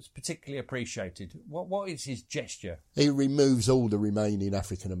gesture that's particularly appreciated. What is his gesture? He removes all the remaining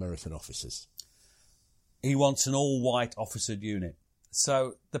African-American officers. He wants an all-white officered unit.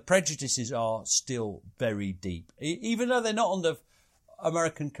 So the prejudices are still very deep. Even though they're not under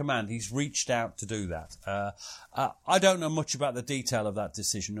American command, he's reached out to do that. I don't know much about the detail of that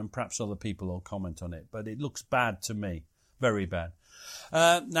decision, and perhaps other people will comment on it, but it looks bad to me. Very bad.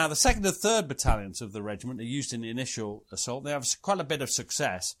 Now, the 2nd and 3rd battalions of the regiment are used in the initial assault. They have quite a bit of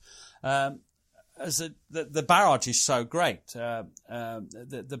success. the barrage is so great.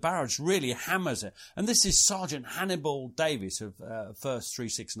 The barrage really hammers it. And this is Sergeant Hannibal Davis of 1st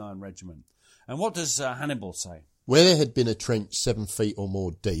 369 Regiment. And what does Hannibal say? Where there had been a trench 7 feet or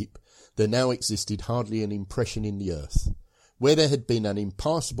more deep, there now existed hardly an impression in the earth. Where there had been an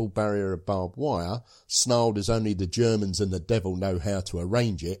impassable barrier of barbed wire, snarled as only the Germans and the devil know how to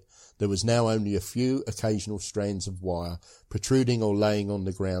arrange it, there was now only a few occasional strands of wire protruding or laying on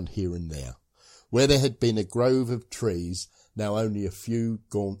the ground here and there. Where there had been a grove of trees, now only a few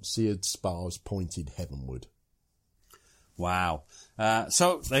gaunt seared spars pointed heavenward. Wow.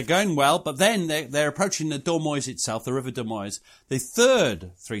 So they're going well, but then they're approaching the Dormoise itself, the River Dormoise. The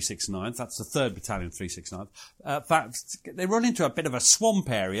 3rd 369th, that's the 3rd Battalion 369th, in fact, they run into a bit of a swamp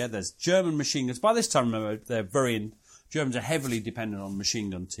area. There's German machine guns. By this time, remember, Germans are heavily dependent on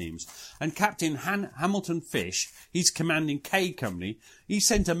machine gun teams. And Captain Hamilton Fish, he's commanding K Company, he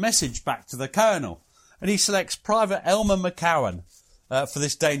sent a message back to the Colonel, and he selects Private Elmer McCowan for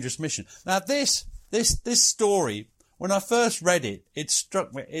this dangerous mission. Now, this story, when I first read it, it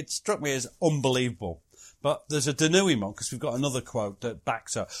struck me as unbelievable. But there's a denouement, because we've got another quote that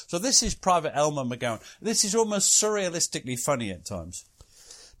backs up. So this is Private Elmer McGowan. This is almost surrealistically funny at times.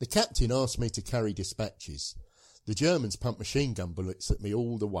 The captain asked me to carry dispatches. The Germans pumped machine gun bullets at me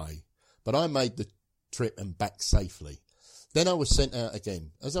all the way, but I made the trip and back safely. Then I was sent out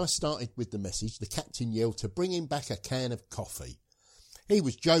again. As I started with the message, the captain yelled to bring him back a can of coffee. He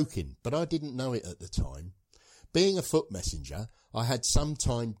was joking, but I didn't know it at the time. Being a foot messenger, I had some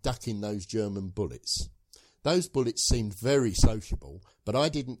time ducking those German bullets. Those bullets seemed very sociable, but I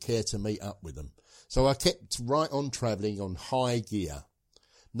didn't care to meet up with them, so I kept right on travelling on high gear.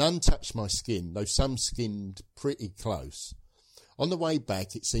 None touched my skin, though some skimmed pretty close. On the way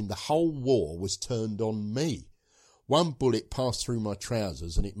back, it seemed the whole war was turned on me. One bullet passed through my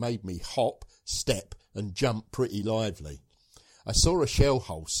trousers, and it made me hop, step, and jump pretty lively. I saw a shell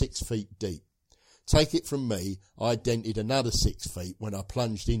hole 6 feet deep. Take it from me, I dented another 6 feet when I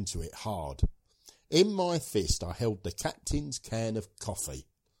plunged into it hard. In my fist, I held the captain's can of coffee.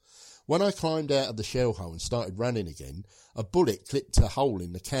 When I climbed out of the shell hole and started running again, a bullet clipped a hole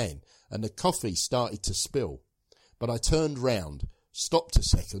in the can, and the coffee started to spill. But I turned round, stopped a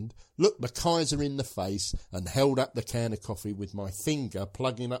second, looked the Kaiser in the face, and held up the can of coffee with my finger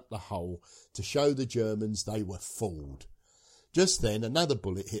plugging up the hole to show the Germans they were fooled. Just then another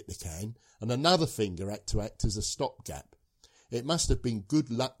bullet hit the can, and another finger had to act as a stopgap. It must have been good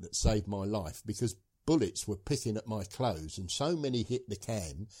luck that saved my life, because bullets were picking at my clothes, and so many hit the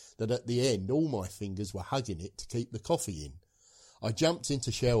can that at the end all my fingers were hugging it to keep the coffee in. I jumped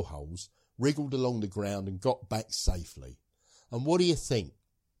into shell holes, wriggled along the ground, and got back safely. And what do you think?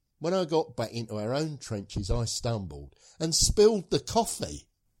 When I got back into our own trenches, I stumbled and spilled the coffee.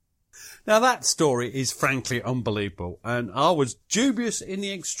 Now that story is frankly unbelievable, and I was dubious in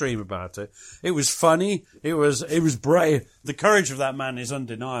the extreme about it. It was funny, it was brave. The courage of that man is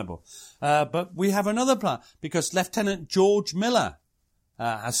undeniable. But we have another plan, because Lieutenant George Miller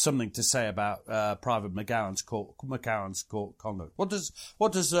has something to say about Private McCowan's conduct. What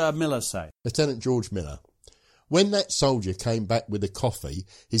does Miller say? Lieutenant George Miller. When that soldier came back with the coffee,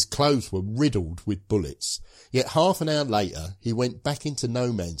 his clothes were riddled with bullets. Yet half an hour later, he went back into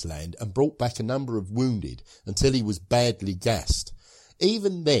no man's land and brought back a number of wounded until he was badly gassed.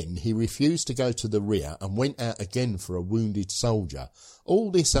 Even then, he refused to go to the rear and went out again for a wounded soldier.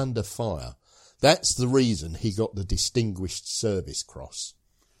 All this under fire. That's the reason he got the Distinguished Service Cross.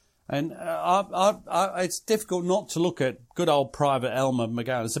 And it's difficult not to look at good old Private Elmer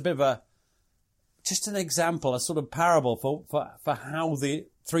McGowan. It's a bit of just an example, a sort of parable for how the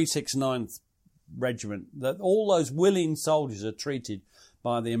 369th Regiment, that all those willing soldiers are treated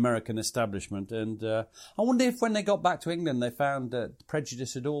by the American establishment. And I wonder if when they got back to England, they found that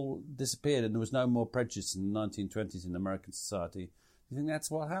prejudice had all disappeared and there was no more prejudice in the 1920s in American society. Do you think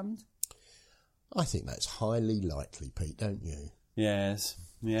that's what happened? I think that's highly likely, Pete, don't you? Yes.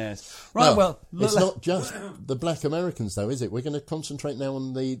 Right, no, well... It's not just the black Americans, though, is it? We're going to concentrate now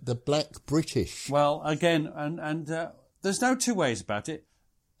on the black British. Well, again, and there's no two ways about it.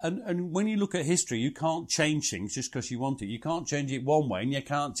 And when you look at history, you can't change things just because you want it. You can't change it one way and you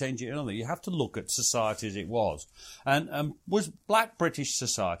can't change it another. You have to look at society as it was. And was black British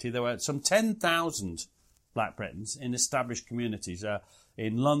society, there were some 10,000 black Britons in established communities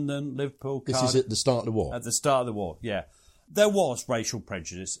in London, Liverpool, Cardiff. This is at the start of the war? At the start of the war, yeah. There was racial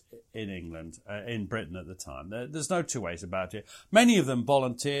prejudice in England, in Britain at the time. There's no two ways about it. Many of them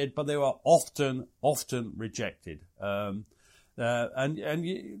volunteered, but they were often rejected.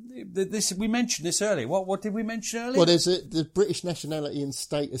 This we mentioned this earlier. What did we mention earlier? Well, there's the British Nationality and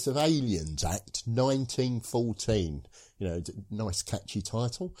Status of Aliens Act, 1914. You know, nice catchy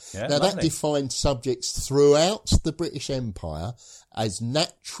title. Yeah, now, lovely. that defined subjects throughout the British Empire as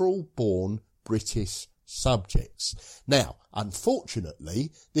natural-born British subjects. Now,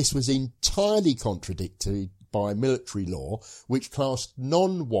 unfortunately, this was entirely contradicted by military law, which classed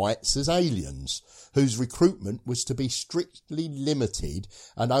non-whites as aliens, whose recruitment was to be strictly limited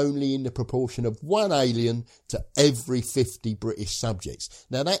and only in the proportion of 1 alien to every 50 British subjects.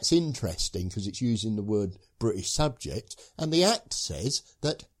 Now, that's interesting because it's using the word British subject, and the Act says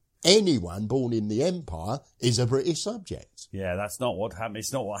that anyone born in the Empire is a British subject. Yeah, that's not what happened.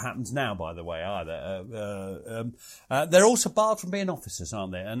 It's not what happens now, by the way, either. They're also barred from being officers,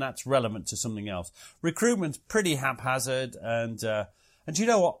 aren't they? And that's relevant to something else. Recruitment's pretty haphazard, and you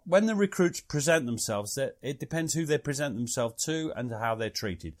know what? When the recruits present themselves, it depends who they present themselves to and how they're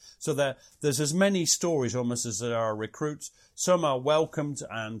treated. So there's as many stories almost as there are recruits. Some are welcomed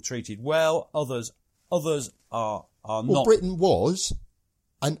and treated well. Others are Well, not. Britain was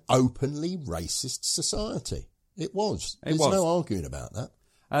an openly racist society. It was. There's no arguing about that.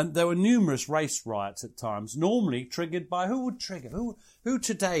 And there were numerous race riots at times, normally triggered by who would trigger? Who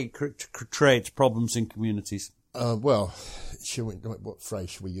today creates problems in communities? Well, what phrase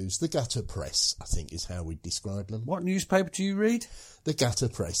should we use? The gutter press, I think, is how we describe them. What newspaper do you read? The gutter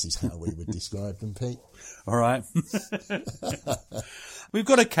press is how we would describe them, Pete. All right. We've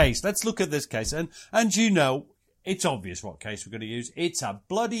got a case. Let's look at this case. And you know, it's obvious what case we're going to use. It's a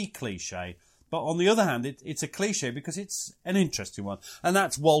bloody cliche. But on the other hand, it's a cliche because it's an interesting one. And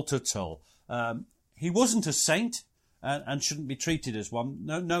that's Walter Tull. He wasn't a saint and shouldn't be treated as one.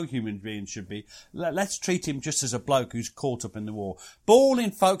 No human being should be. Let's treat him just as a bloke who's caught up in the war. Born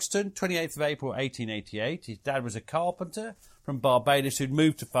in Folkestone, 28th of April, 1888. His dad was a carpenter from Barbados who'd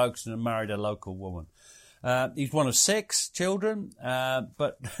moved to Folkestone and married a local woman. He's one of 6 children,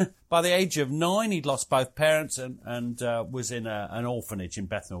 but by the age of 9, he'd lost both parents and was in an orphanage in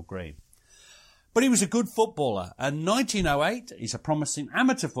Bethnal Green. But he was a good footballer, and 1908, he's a promising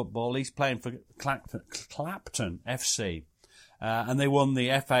amateur footballer. He's playing for Clapton FC, and they won the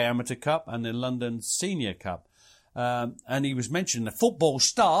FA Amateur Cup and the London Senior Cup. And he was mentioned a football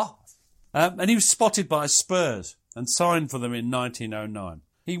star, and he was spotted by Spurs and signed for them in 1909.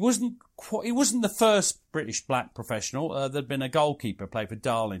 He wasn't the first British black professional. There'd been a goalkeeper played for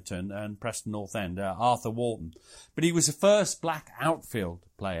Darlington and Preston North End, Arthur Wharton, but he was the first black outfield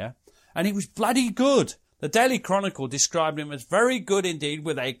player. And he was bloody good. The Daily Chronicle described him as very good indeed,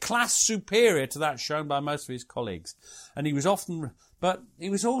 with a class superior to that shown by most of his colleagues. And he was but he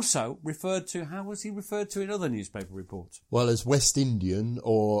was also referred to, how was he referred to in other newspaper reports? Well, as West Indian,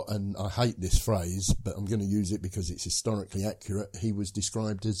 and I hate this phrase, but I'm going to use it because it's historically accurate, he was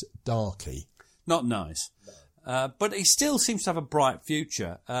described as darky. Not nice. But he still seems to have a bright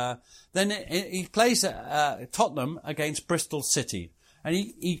future. Then he plays at Tottenham against Bristol City. And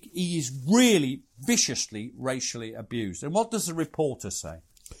he is really viciously racially abused. And what does the reporter say?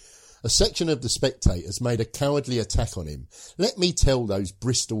 A section of the Spectators made a cowardly attack on him. Let me tell those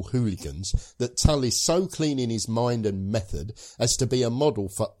Bristol hooligans that Tull is so clean in his mind and method as to be a model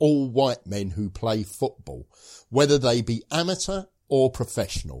for all white men who play football, whether they be amateur or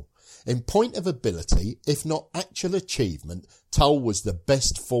professional. In point of ability, if not actual achievement, Tull was the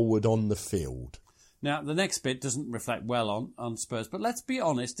best forward on the field. Now, the next bit doesn't reflect well on Spurs, but let's be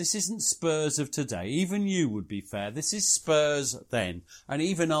honest, this isn't Spurs of today. Even you would be fair. This is Spurs then, and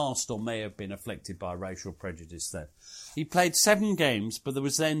even Arsenal may have been afflicted by racial prejudice then. He played 7 games, but there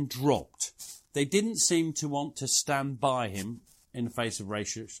was then dropped. They didn't seem to want to stand by him in the face of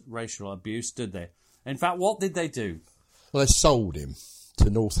racial abuse, did they? In fact, what did they do? Well, they sold him to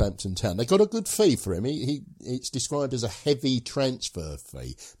Northampton Town. They got a good fee for him. It's described as a heavy transfer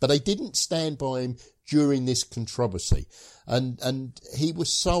fee, but they didn't stand by him during this controversy, and he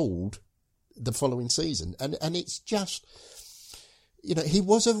was sold the following season. And it's just, you know, he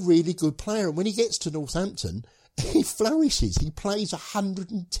was a really good player, and when he gets to Northampton, he flourishes. He plays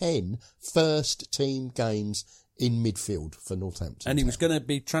 110 first team games in midfield for Northampton. And he was going to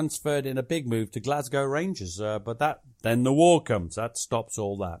be transferred in a big move to Glasgow Rangers, but then the war comes. That stops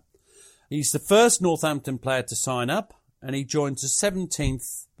all that. He's the first Northampton player to sign up, and he joins the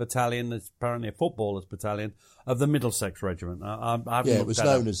 17th Battalion, that's apparently a footballers' battalion, of the Middlesex Regiment. It was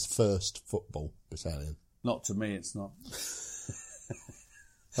known as 1st Football Battalion. Not to me, it's not.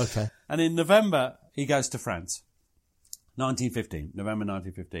 Okay. And in November, he goes to France. November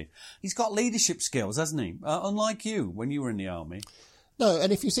 1915. He's got leadership skills, hasn't he? Unlike you, when you were in the army. No,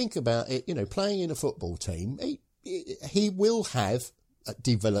 and if you think about it, you know, playing in a football team, he will have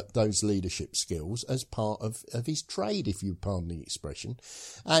developed those leadership skills as part of his trade, if you pardon the expression.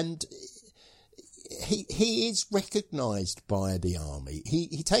 And he is recognised by the army.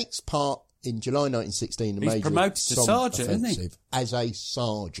 He takes part in July 1916. The He's major promoted to Somme sergeant, isn't he? offensive as a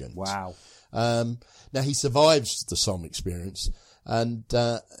sergeant. Wow. Now he survives the Somme experience, and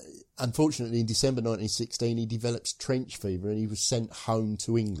unfortunately in December 1916 he develops trench fever and he was sent home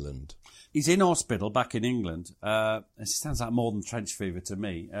to England. He's in hospital back in England. It sounds like more than trench fever to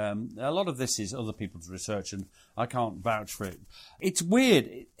me. A lot of this is other people's research, and I can't vouch for it. It's weird.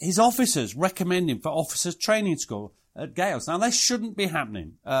 His officers recommend him for officers' training school at Gales. Now, this shouldn't be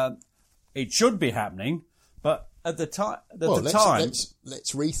happening. It should be happening, but at the time...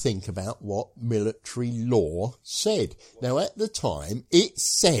 Let's rethink about what military law said. Now, at the time, it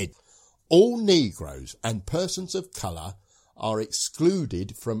said all Negroes and persons of colour are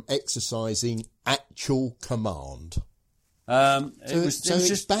excluded from exercising actual command. It was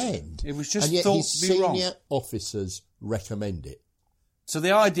just banned. It was just and yet thought his to be wrong. senior officers recommend it. So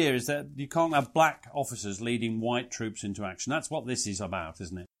the idea is that you can't have black officers leading white troops into action. That's what this is about,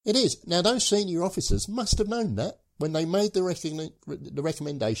 isn't it? It is. Now, those senior officers must have known that. When they made the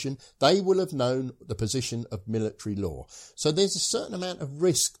recommendation, they will have known the position of military law. So there's a certain amount of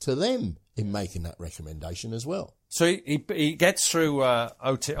risk to them in making that recommendation as well. So he gets through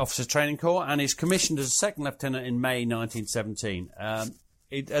Officers Training Corps and is commissioned as a second lieutenant in May 1917.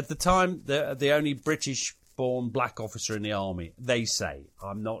 At the time, the only British-born black officer in the army, they say.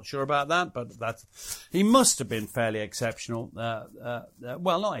 I'm not sure about that, but he must have been fairly exceptional.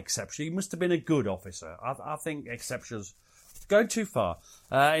 Well, not exceptional. He must have been a good officer. I think exceptional's going too far.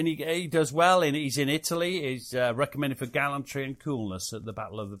 And he does well. He's in Italy. He's recommended for gallantry and coolness at the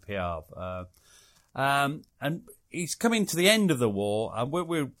Battle of the Piave. And he's coming to the end of the war.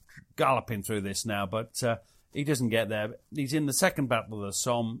 We're galloping through this now, but he doesn't get there. He's in the second Battle of the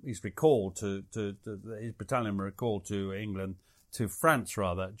Somme. He's recalled his battalion recalled to England, to France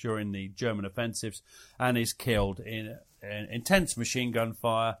rather, during the German offensives, and is killed in intense machine gun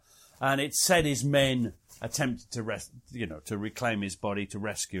fire. And it's said his men attempted to reclaim his body, to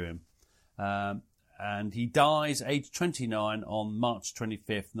rescue him. And he dies aged 29 on March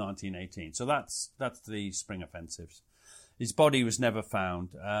 25th, 1918. So that's the spring offensives. His body was never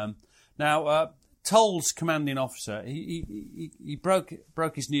found. Now, Toll's commanding officer, he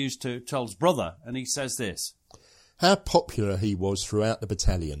broke his news to Toll's brother, and he says this. How popular he was throughout the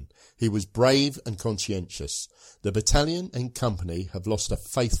battalion. He was brave and conscientious. The battalion and company have lost a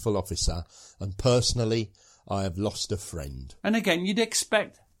faithful officer, and personally, I have lost a friend. And again, you'd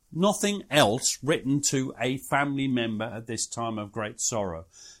expect nothing else written to a family member at this time of great sorrow.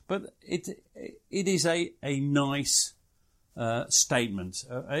 But it is a nice statement.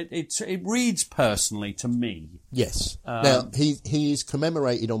 It reads personally to me. Yes. Now he is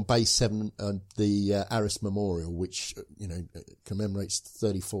commemorated on Base 7, the Arras Memorial, which commemorates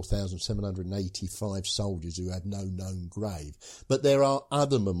 34,785 soldiers who have no known grave. But there are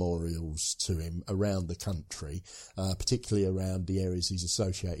other memorials to him around the country, particularly around the areas he's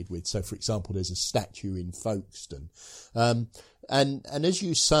associated with. So, for example, there's a statue in Folkestone, and as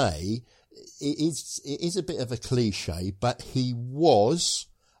you say, it is a bit of a cliche, but he was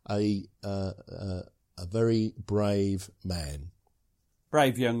a very brave man.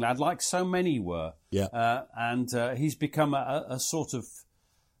 Brave young lad, like so many were. Yeah. And he's become a sort of,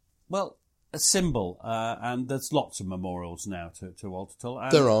 a symbol. And there's lots of memorials now to Walter Tull.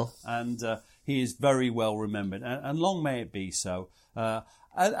 There are. And he is very well remembered. And long may it be so.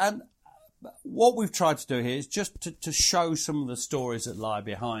 And what we've tried to do here is just to show some of the stories that lie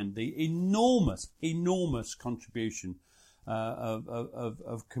behind the enormous contribution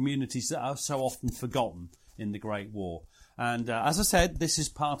of communities that are so often forgotten in the Great War. And as I said, this is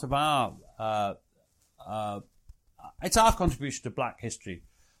part of our it's our contribution to Black History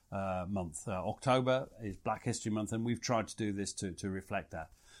Month. October is Black History Month, and we've tried to do this to reflect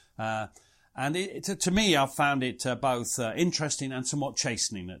that. And to me, I've found it both interesting and somewhat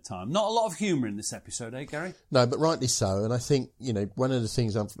chastening at times. Not a lot of humour in this episode, eh, Gary? No, but rightly so. And I think, one of the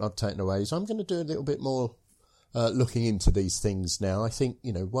things I've taken away is I'm going to do a little bit more looking into these things now. I think,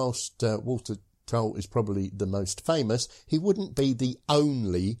 whilst Walter Tull is probably the most famous, he wouldn't be the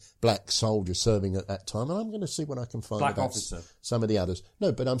only black soldier serving at that time. And I'm going to see what I can find black about officer. Some of the others.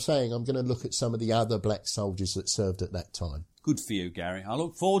 No, but I'm saying I'm going to look at some of the other black soldiers that served at that time. Good for you, Gary. I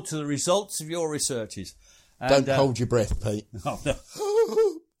look forward to the results of your researches. And, don't hold your breath, Pete. Oh, no.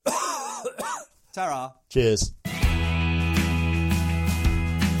 Ta-ra. Cheers.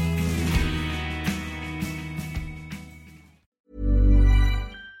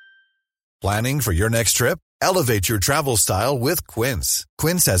 Planning for your next trip? Elevate your travel style with Quince.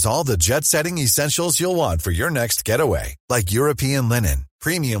 Quince has all the jet-setting essentials you'll want for your next getaway, like European linen,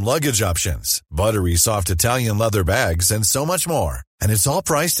 premium luggage options, buttery soft Italian leather bags, and so much more. And it's all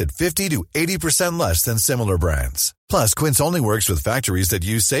priced at 50 to 80% less than similar brands. Plus, Quince only works with factories that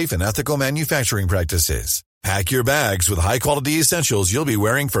use safe and ethical manufacturing practices. Pack your bags with high-quality essentials you'll be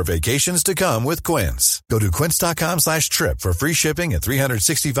wearing for vacations to come with Quince. Go to quince.com/trip for free shipping and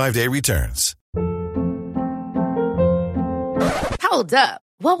 365-day returns. Hold up.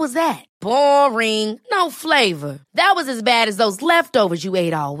 What was that? Boring. No flavor. That was as bad as those leftovers you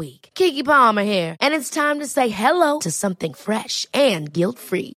ate all week. Keke Palmer here, and it's time to say hello to something fresh and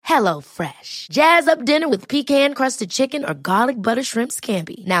guilt-free. Hello Fresh. Jazz up dinner with pecan-crusted chicken or garlic butter shrimp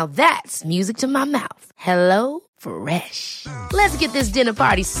scampi. Now that's music to my mouth. Hello Fresh. Let's get this dinner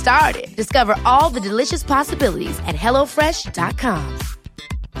party started. Discover all the delicious possibilities at HelloFresh.com.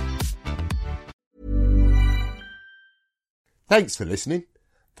 Thanks for listening.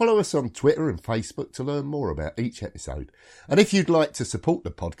 Follow us on Twitter and Facebook to learn more about each episode. And if you'd like to support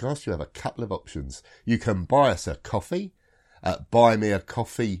the podcast, you have a couple of options. You can buy us a coffee at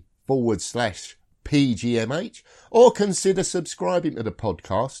buymeacoffee.com/PGMH, or consider subscribing to the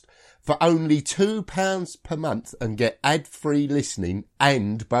podcast for only £2 per month and get ad-free listening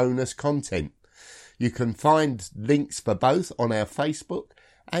and bonus content. You can find links for both on our Facebook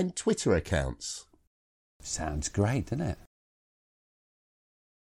and Twitter accounts. Sounds great, doesn't it?